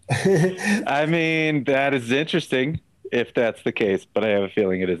 What? I mean, that is interesting if that's the case, but I have a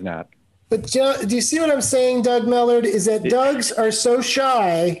feeling it is not. But do you see what I'm saying, Doug Mellard? Is that Dougs are so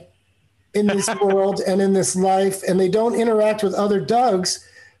shy in this world and in this life, and they don't interact with other Dougs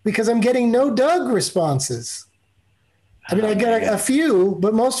because I'm getting no Doug responses. I mean, I get a few,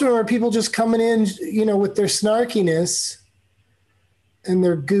 but most of them are people just coming in, with their snarkiness and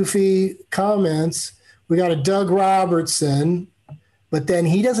their goofy comments. We got a Doug Robertson, but then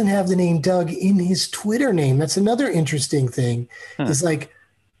he doesn't have the name Doug in his Twitter name. That's another interesting thing. It's like,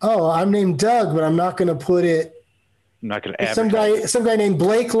 oh, I'm named Doug, but I'm not going to put it. I'm not going to some guy named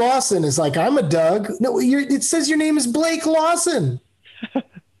Blake Lawson is like, I'm a Doug. No, it says your name is Blake Lawson,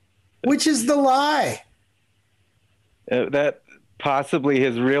 which is the lie. That possibly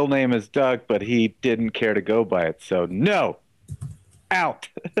his real name is Doug, but he didn't care to go by it. So no, out.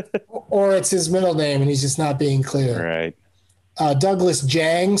 Or it's his middle name and he's just not being clear. Right. Douglas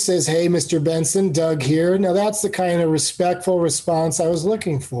Jang says, hey, Mr. Benson, Doug here. Now that's the kind of respectful response I was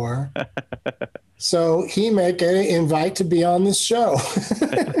looking for. So he may get an invite to be on this show.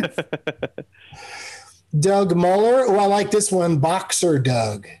 Doug Muller. Oh, I like this one. Boxer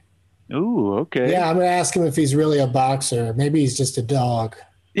Doug. Ooh, okay. Yeah, I'm going to ask him if he's really a boxer. Maybe he's just a dog.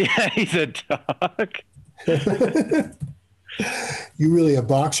 Yeah, he's a dog. You really a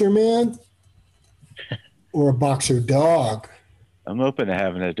boxer, man? Or a boxer dog? I'm open to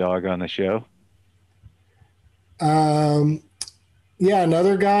having a dog on the show. Yeah,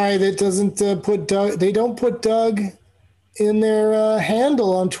 another guy that doesn't put Doug. They don't put Doug in their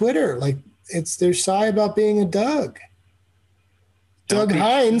handle on Twitter. Like they're shy about being a Doug. Doug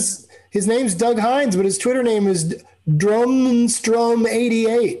Hines. His name's Doug Hines, but his Twitter name is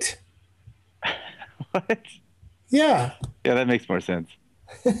Drumstrom88. What? Yeah. Yeah, that makes more sense.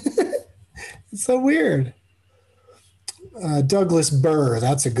 It's so weird. Douglas Burr,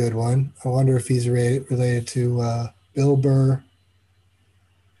 that's a good one. I wonder if he's related to Bill Burr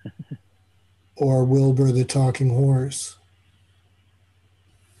or Wilbur the Talking Horse.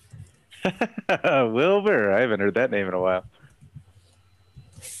 Wilbur, I haven't heard that name in a while.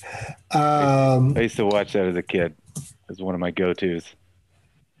 I used to watch that as a kid. It was one of my go-tos.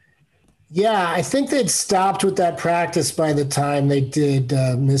 Yeah, I think they'd stopped with that practice by the time they did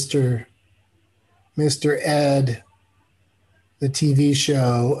Mr. Ed, the TV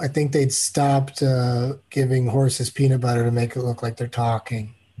show. I think they'd stopped giving horses peanut butter to make it look like they're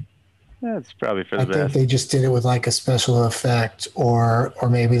talking. That's probably for the best. I think they just did it with like a special effect, or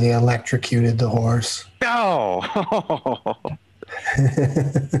maybe they electrocuted the horse. Oh!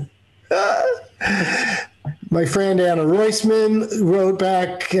 My friend Anna Roisman wrote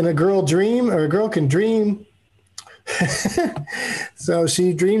back, "Can a girl dream, or a girl can dream?" So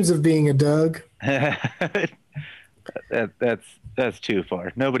she dreams of being a Doug. That's too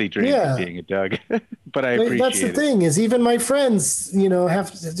far. Nobody dreams of being a Doug, but I appreciate it. That's the thing is, even my friends,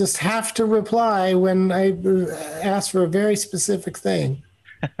 have to reply when I ask for a very specific thing.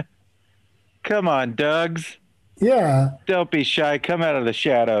 Come on, Dougs. Yeah. Don't be shy. Come out of the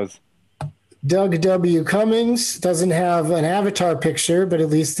shadows. Doug W. Cummings doesn't have an avatar picture, but at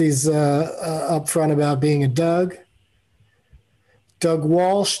least he's upfront about being a Doug. Doug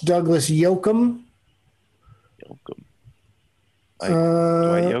Walsh, Douglas Yoakum. Yoakum.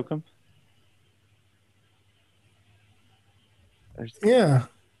 Dwight Yoakam? Yeah.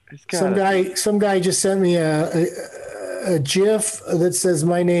 Some guy just sent me a GIF that says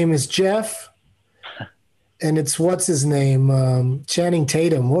my name is Jeff. And it's what's his name? Channing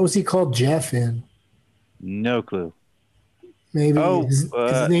Tatum. What was he called Jeff in? No clue. Maybe is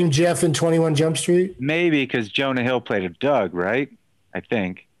his name Jeff in 21 Jump Street? Maybe because Jonah Hill played a Doug, right? I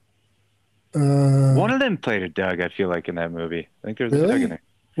think. One of them played a Doug, I feel like, in that movie. I think there was a Doug in there.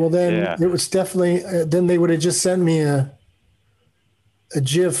 Well, then it was definitely then they would have just sent me a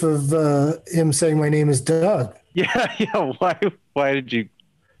GIF of him saying my name is Doug. Yeah. Why did you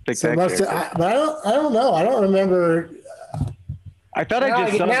pick that character? But I don't know. I don't remember. I thought I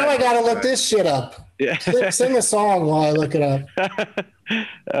just saw now I got to look this shit up. Yeah. Sing a song while I look it up.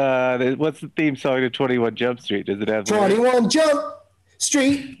 What's the theme song to 21 Jump Street? Does it have 21 Jump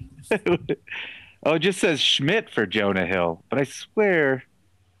Street? Oh, it just says Schmidt for Jonah Hill, but I swear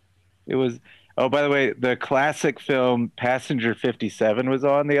it was. Oh, by the way, the classic film Passenger 57 was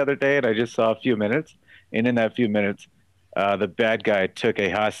on the other day, and I just saw a few minutes, And in that few minutes, the bad guy took a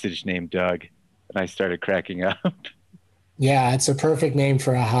hostage named Doug, and I started cracking up. Yeah, it's a perfect name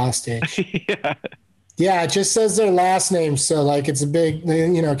for a hostage. Yeah. Yeah, it just says their last name, so like it's a big,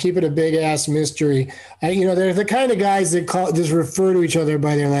 keep it a big ass mystery. They're the kind of guys that just refer to each other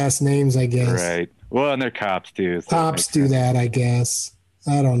by their last names, I guess. Right. Well, and they're cops too. So cops do that, I guess.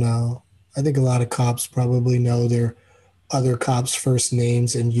 I don't know. I think a lot of cops probably know their other cops' first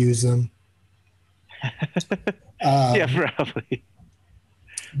names and use them. Yeah, probably.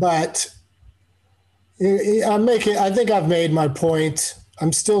 But I think I've made my point.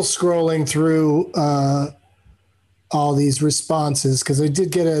 I'm still scrolling through all these responses because I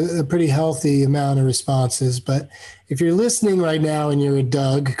did get a pretty healthy amount of responses. But if you're listening right now and you're a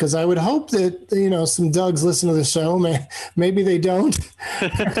Doug, because I would hope that, some Dougs listen to the show. Maybe they don't.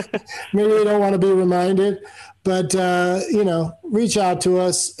 Maybe they don't want to be reminded. But, reach out to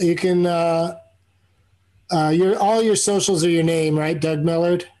us. You can, all your socials are your name, right? Doug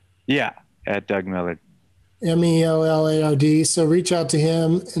Mellard? Yeah, at Doug Mellard. Mellard. So reach out to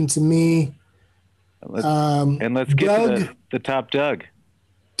him and to me. Let's get to the top Doug.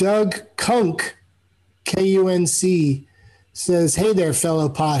 Doug Kunk, Kunc, says, "Hey there, fellow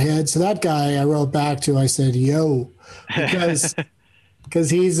pothead." So that guy I wrote back to, I said, "Yo," because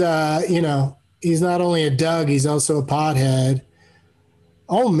he's he's not only a Doug, he's also a pothead.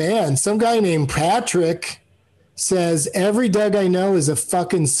 Oh man, some guy named Patrick says, "Every Doug I know is a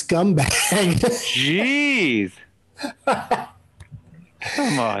fucking scumbag." Jeez.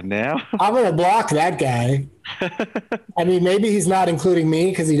 Come on now. I'm going to block that guy. I mean, maybe he's not including me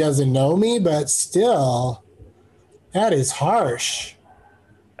because he doesn't know me, but still, that is harsh.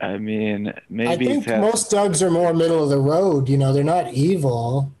 I mean, maybe I think most Dougs are more middle of the road. They're not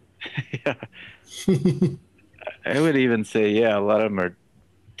evil. Yeah. I would even say, a lot of them are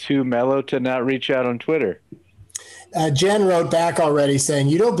too mellow to not reach out on Twitter. Jen wrote back already saying,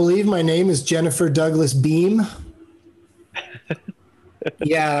 "You don't believe my name is Jennifer Douglas Beam?"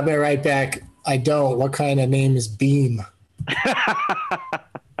 Yeah, I'll be right back. I don't. What kind of name is Beam?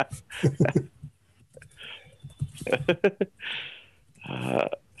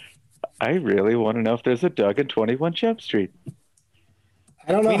 I really want to know if there's a Doug in 21 Jump Street.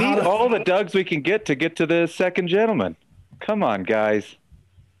 I don't know. We need all the Dougs we can get to the second gentleman. Come on, guys.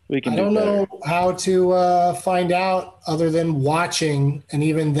 We can. I don't know how to find out other than watching, and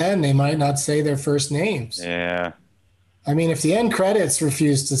even then, they might not say their first names. Yeah. I mean, if the end credits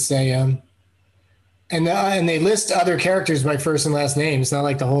refuse to say them, and they list other characters by first and last name, it's not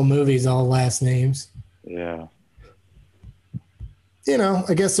like the whole movie's all last names. Yeah.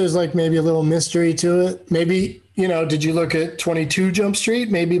 I guess there's like maybe a little mystery to it. Maybe, did you look at 22 Jump Street?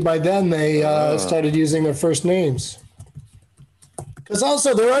 Maybe by then they started using their first names. Because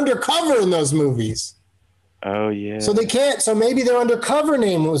also they're undercover in those movies. Oh, yeah. So they can't. So maybe their undercover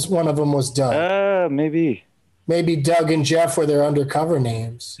name was one of them was Doug. Maybe. Maybe Doug and Jeff were their undercover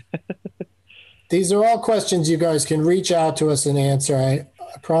names. These are all questions you guys can reach out to us and answer. I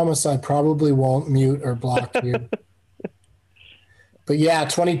promise I probably won't mute or block you. But yeah,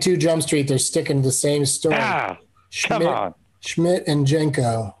 22 Jump Street, they're sticking to the same story. Come on. Schmidt and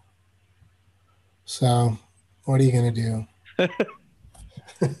Jenko. So what are you going to do?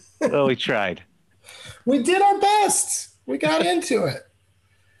 Well, we tried. We did our best. We got into it.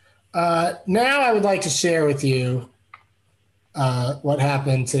 Now I would like to share with you what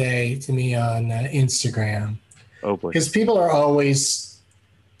happened today to me on Instagram. Oh boy. Because people are always,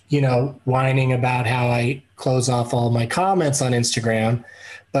 whining about how I close off all my comments on Instagram,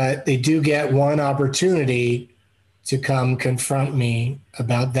 but they do get one opportunity to come confront me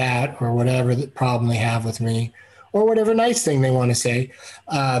about that or whatever the problem they have with me or whatever nice thing they want to say.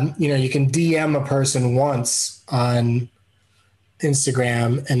 You can DM a person once on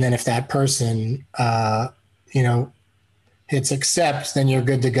Instagram, and then if that person, hits accept, then you're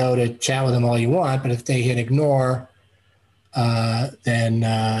good to go to chat with them all you want. But if they hit ignore, then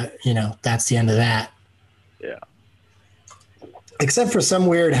that's the end of that. Yeah. Except for some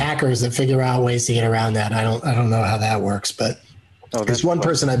weird hackers that figure out ways to get around that. I don't know how that works, but there's one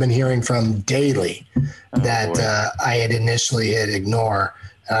person I've been hearing from daily that I had initially hit ignore,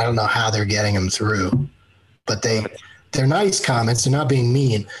 and I don't know how they're getting them through. But they're nice comments. They're not being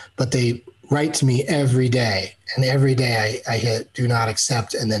mean, but they write to me every day, and every day I hit do not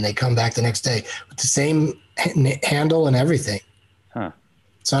accept, and then they come back the next day with the same handle and everything. Huh.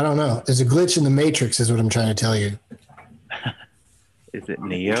 So I don't know. There's a glitch in the matrix is what I'm trying to tell you. Is it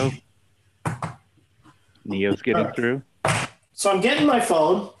Neo? Neo's getting through? So I'm getting my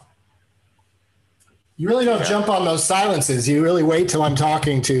phone. You really don't jump on those silences. You really wait till I'm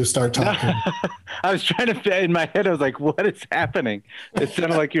talking to start talking. I was trying to, in my head, I was like, what is happening? It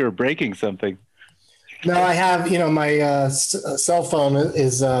sounded like you were breaking something. No, I have, my cell phone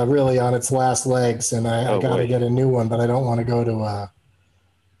is really on its last legs, and I got to get a new one, but I don't want to go to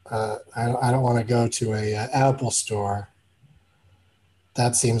I don't want to go to a Apple store.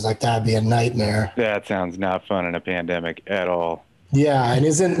 That seems like that'd be a nightmare. That sounds not fun in a pandemic at all. Yeah, and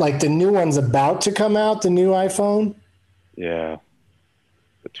isn't like the new one's about to come out, the new iPhone? Yeah.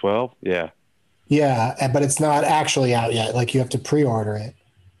 The 12? Yeah. Yeah, but it's not actually out yet. Like you have to pre-order it.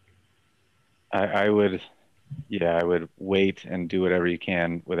 I would wait and do whatever you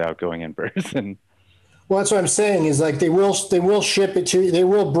can without going in person. Well, that's what I'm saying is like they will ship it to you. They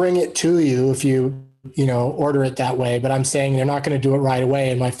will bring it to you if you order it that way. But I'm saying they're not going to do it right away.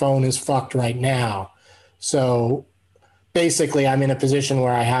 And my phone is fucked right now. So basically I'm in a position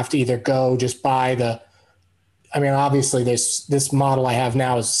where I have to either go just buy obviously this model I have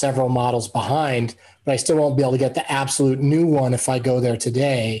now is several models behind, but I still won't be able to get the absolute new one if I go there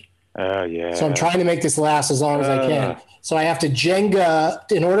today. Oh, yeah. So I'm trying to make this last as long as I can. So I have to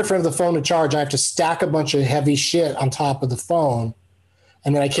Jenga, in order for the phone to charge, I have to stack a bunch of heavy shit on top of the phone.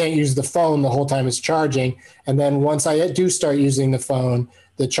 And then I can't use the phone the whole time it's charging. And then once I do start using the phone,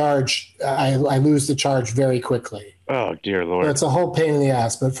 the charge, I lose the charge very quickly. Oh, dear Lord. It's a whole pain in the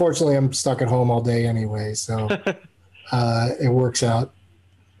ass. But fortunately, I'm stuck at home all day anyway. So it works out.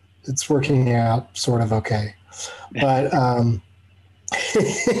 It's working out sort of okay. But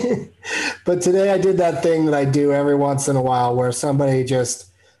but today I did that thing that I do every once in a while where somebody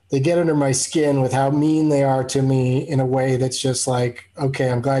they get under my skin with how mean they are to me in a way that's just like, okay,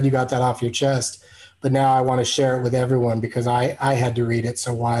 I'm glad you got that off your chest, but now I want to share it with everyone because I had to read it.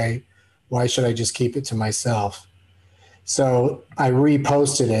 So why should I just keep it to myself? So I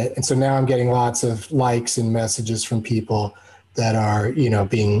reposted it. And so now I'm getting lots of likes and messages from people that are,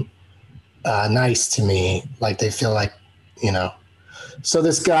 being nice to me. Like they feel like, So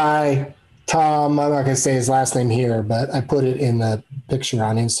this guy, Tom, I'm not going to say his last name here, but I put it in the picture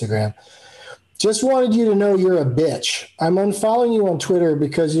on Instagram. Just wanted you to know you're a bitch. I'm unfollowing you on Twitter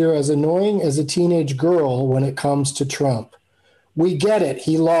because you're as annoying as a teenage girl when it comes to Trump. We get it.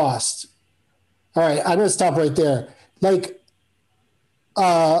 He lost. All right, I'm going to stop right there. Like,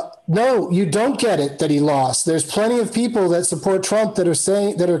 no, you don't get it that he lost. There's plenty of people that support Trump that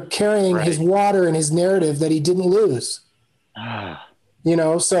are carrying his water and his narrative that he didn't lose.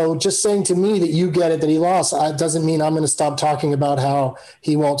 So just saying to me that you get it that he lost doesn't mean I'm going to stop talking about how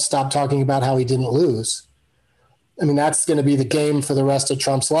he won't stop talking about how he didn't lose. I mean, that's going to be the game for the rest of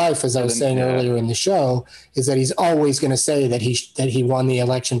Trump's life, as I was saying earlier in the show, is that he's always going to say that he won the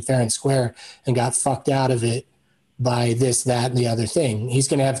election fair and square and got fucked out of it by this, that, and the other thing. He's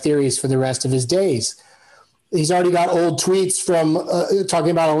going to have theories for the rest of his days. He's already got old tweets from talking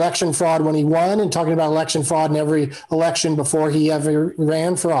about election fraud when he won and talking about election fraud in every election before he ever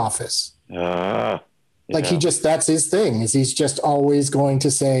ran for office. Like that's his thing, is he's just always going to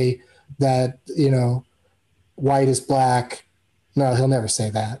say that, white is black. No, he'll never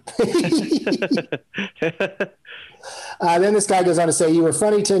say that. Then this guy goes on to say, you were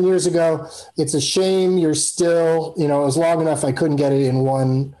funny 10 years ago. It's a shame you're still, it was long enough I couldn't get it in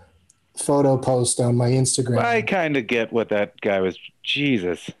one photo post on my Instagram. I kind of get what that guy was.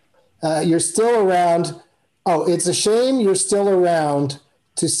 Jesus. You're still around. Oh, it's a shame you're still around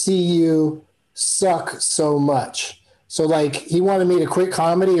to see you suck so much. So like he wanted me to quit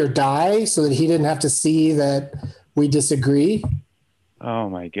comedy or die so that he didn't have to see that we disagree. Oh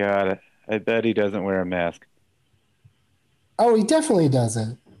my God. I bet he doesn't wear a mask. Oh, he definitely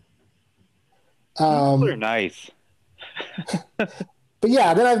doesn't. People are nice. But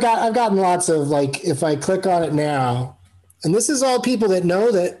yeah, then I've gotten lots of, like, if I click on it now, and this is all people that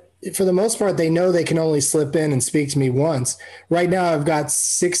know that for the most part, they know they can only slip in and speak to me once. Right now I've got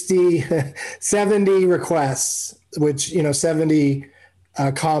 70 requests, which, 70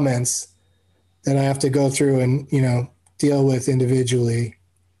 comments that I have to go through and, deal with individually.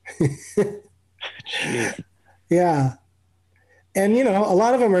 Yeah. And, a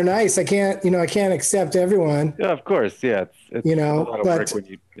lot of them are nice. I can't accept everyone. Yeah, of course. Yeah. It's a lot of work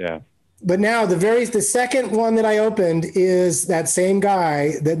when but now the second one that I opened is that same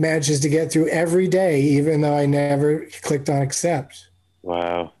guy that manages to get through every day, even though I never clicked on accept.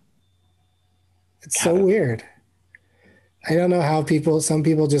 Wow. It's so weird. I don't know how some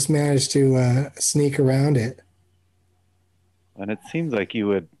people just manage to sneak around it. And it seems like you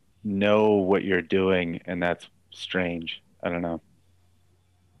would know what you're doing, and that's strange. I don't know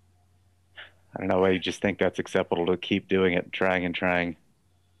why you just think that's acceptable to keep doing it, trying and trying.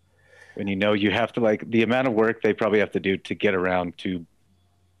 And you have to, like, the amount of work they probably have to do to get around to.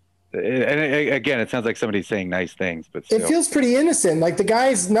 And again, it sounds like somebody's saying nice things, but still. It feels pretty innocent. Like the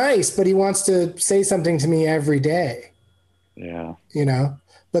guy's nice, but he wants to say something to me every day. Yeah.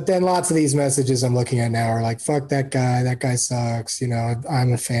 But then lots of these messages I'm looking at now are like, fuck that guy sucks.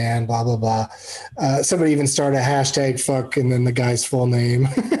 I'm a fan, blah, blah, blah. Somebody even started a hashtag fuck and then the guy's full name.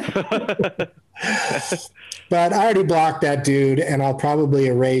 But I already blocked that dude and I'll probably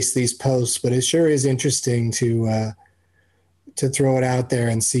erase these posts, but it sure is interesting to throw it out there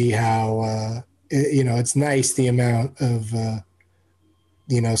and see how, it's nice the amount of,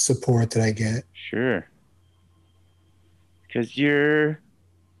 support that I get. Sure. Because you're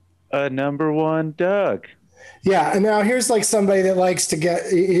a number one Doug. Yeah. And now here's like somebody that likes to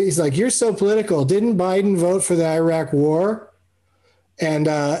he's like, you're so political. Didn't Biden vote for the Iraq war?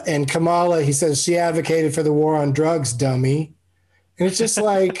 And Kamala, he says she advocated for the war on drugs, dummy. And it's just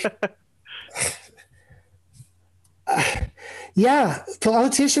like, yeah,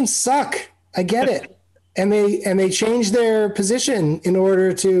 politicians suck. I get it. And they change their position in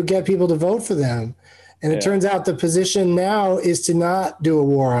order to get people to vote for them. And it turns out the position now is to not do a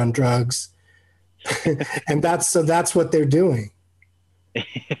war on drugs. And that's what they're doing.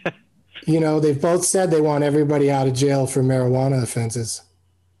 They've both said they want everybody out of jail for marijuana offenses.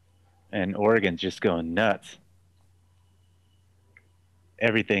 And Oregon's just going nuts.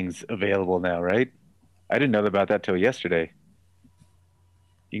 Everything's available now, right? I didn't know about that till yesterday.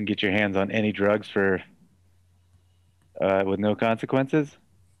 You can get your hands on any drugs for with no consequences.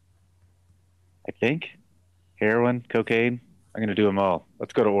 I think heroin, cocaine. I'm going to do them all.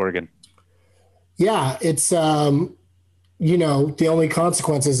 Let's go to Oregon. Yeah, it's the only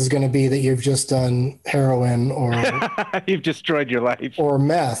consequences is going to be that you've just done heroin or you've destroyed your life or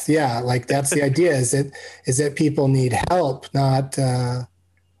meth. Yeah, like that's the idea. Is that people need help, not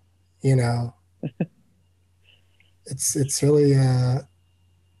It's really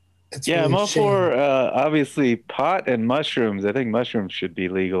it's yeah, really I'm all for obviously pot and mushrooms. I think mushrooms should be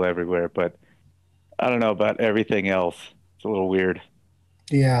legal everywhere, but I don't know about everything else. It's a little weird.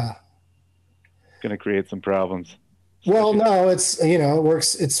 Yeah. It's going to create some problems. Well, no, it's, it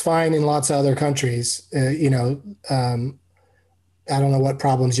works. It's fine in lots of other countries. I don't know what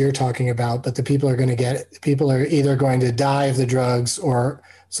problems you're talking about, but people are either going to die of the drugs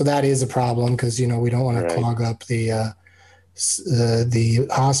so that is a problem because, we don't want to clog up the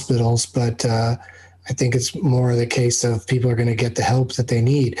hospitals, but I think it's more the case of people are going to get the help that they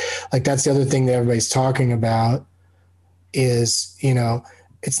need. Like that's the other thing that everybody's talking about is,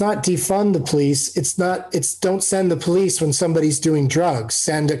 it's not defund the police. It's don't send the police when somebody's doing drugs.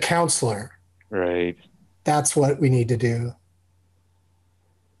 Send a counselor. Right. That's what we need to do.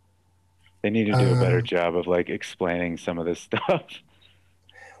 They need to do a better job of like explaining some of this stuff.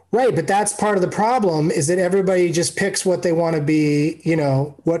 Right. But that's part of the problem is that everybody just picks what they want to be,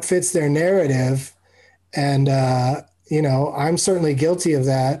 what fits their narrative. And, I'm certainly guilty of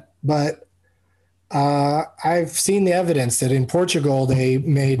that, but I've seen the evidence that in Portugal, they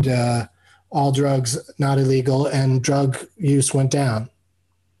made all drugs not illegal and drug use went down.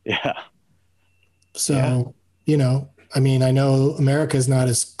 Yeah. So, I know America is not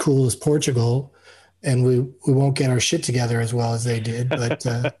as cool as Portugal and we won't get our shit together as well as they did. But,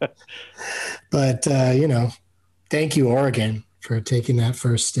 thank you, Oregon, for taking that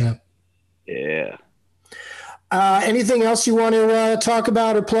first step. Yeah. Anything else you want to talk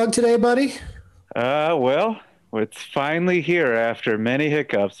about or plug today, buddy? Well, it's finally here after many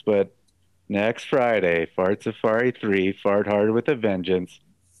hiccups, but next Friday, Fart Safari 3, Fart Hard with a Vengeance,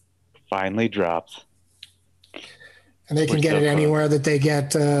 finally drops. And they can get it anywhere that they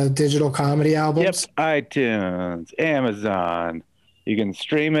get digital comedy albums? Yep, iTunes, Amazon. You can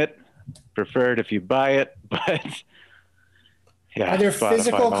stream it, preferred if you buy it, but yeah. Are there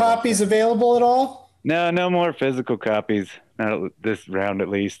physical copies available at all? No more physical copies, not this round at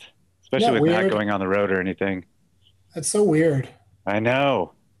least. Especially with not going on the road or anything. That's so weird. I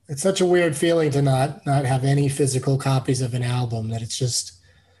know. It's such a weird feeling to not have any physical copies of an album, that it's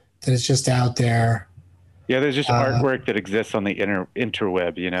just out there. Yeah, there's just artwork that exists on the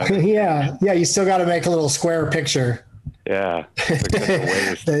interweb, Yeah, you still got to make a little square picture. Yeah.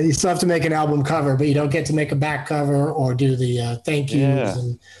 You still have to make an album cover, but you don't get to make a back cover or do the thank yous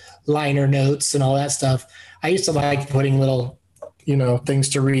and liner notes and all that stuff. I used to like putting little things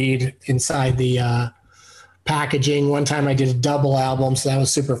to read inside the packaging. One time I did a double album, so that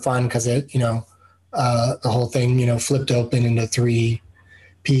was super fun because it, the whole thing, flipped open into 3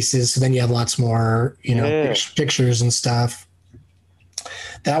 pieces. So then you have lots more, pictures and stuff.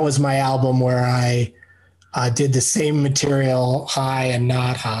 That was my album where I did the same material high and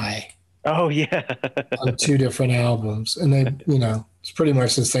not high. Oh yeah. on 2 different albums. And they, it's pretty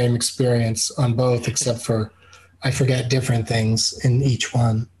much the same experience on both, except for I forget different things in each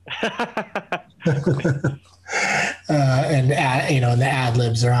one. And the ad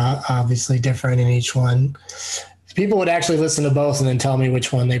libs are obviously different in each one. People would actually listen to both and then tell me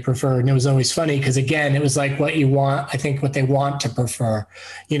which one they preferred. And it was always funny because, again, it was like what you want, I think what they want to prefer.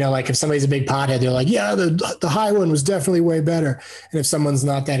 Like if somebody's a big pothead, they're like, yeah, the high one was definitely way better. And if someone's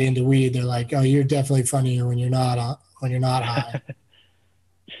not that into weed, they're like, oh, you're definitely funnier when you're not high.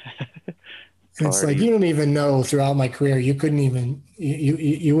 And it's like, you don't even know throughout my career, you couldn't even,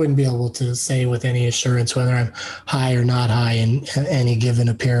 you wouldn't be able to say with any assurance whether I'm high or not high in any given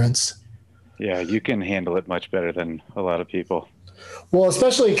appearance. Yeah, you can handle it much better than a lot of people. Well,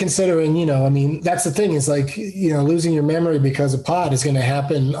 especially considering, that's the thing is like, losing your memory because of pot is going to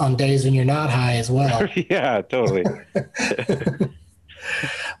happen on days when you're not high as well. Yeah, totally.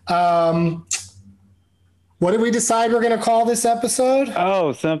 What did we decide we're going to call this episode?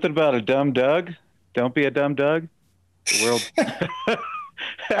 Oh, something about a dumb Doug. Don't be a dumb Doug. The world.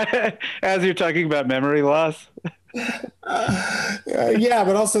 As you're talking about memory loss. Yeah,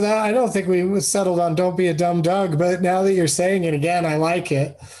 but also that I don't think we settled on "Don't be a dumb Doug." But now that you're saying it again, I like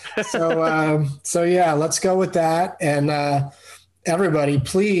it. So yeah, let's go with that. And everybody,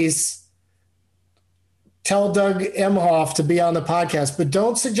 please tell Doug Emhoff to be on the podcast, but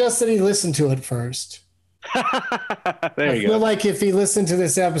don't suggest that he listen to it first. There you go. I feel like if he listened to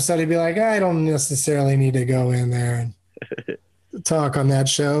this episode, he'd be like, I don't necessarily need to go in there and talk on that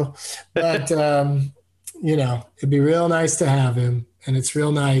show, but. It'd be real nice to have him. And it's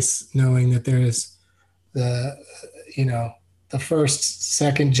real nice knowing that there's the first,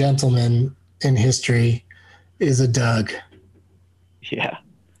 second gentleman in history is a Doug. Yeah.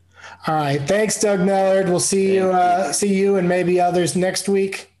 All right. Thanks, Doug Mellard. We'll see you and maybe others next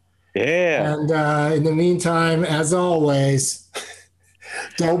week. Yeah. And in the meantime, as always,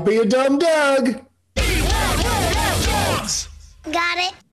 don't be a dumb Doug. Got it.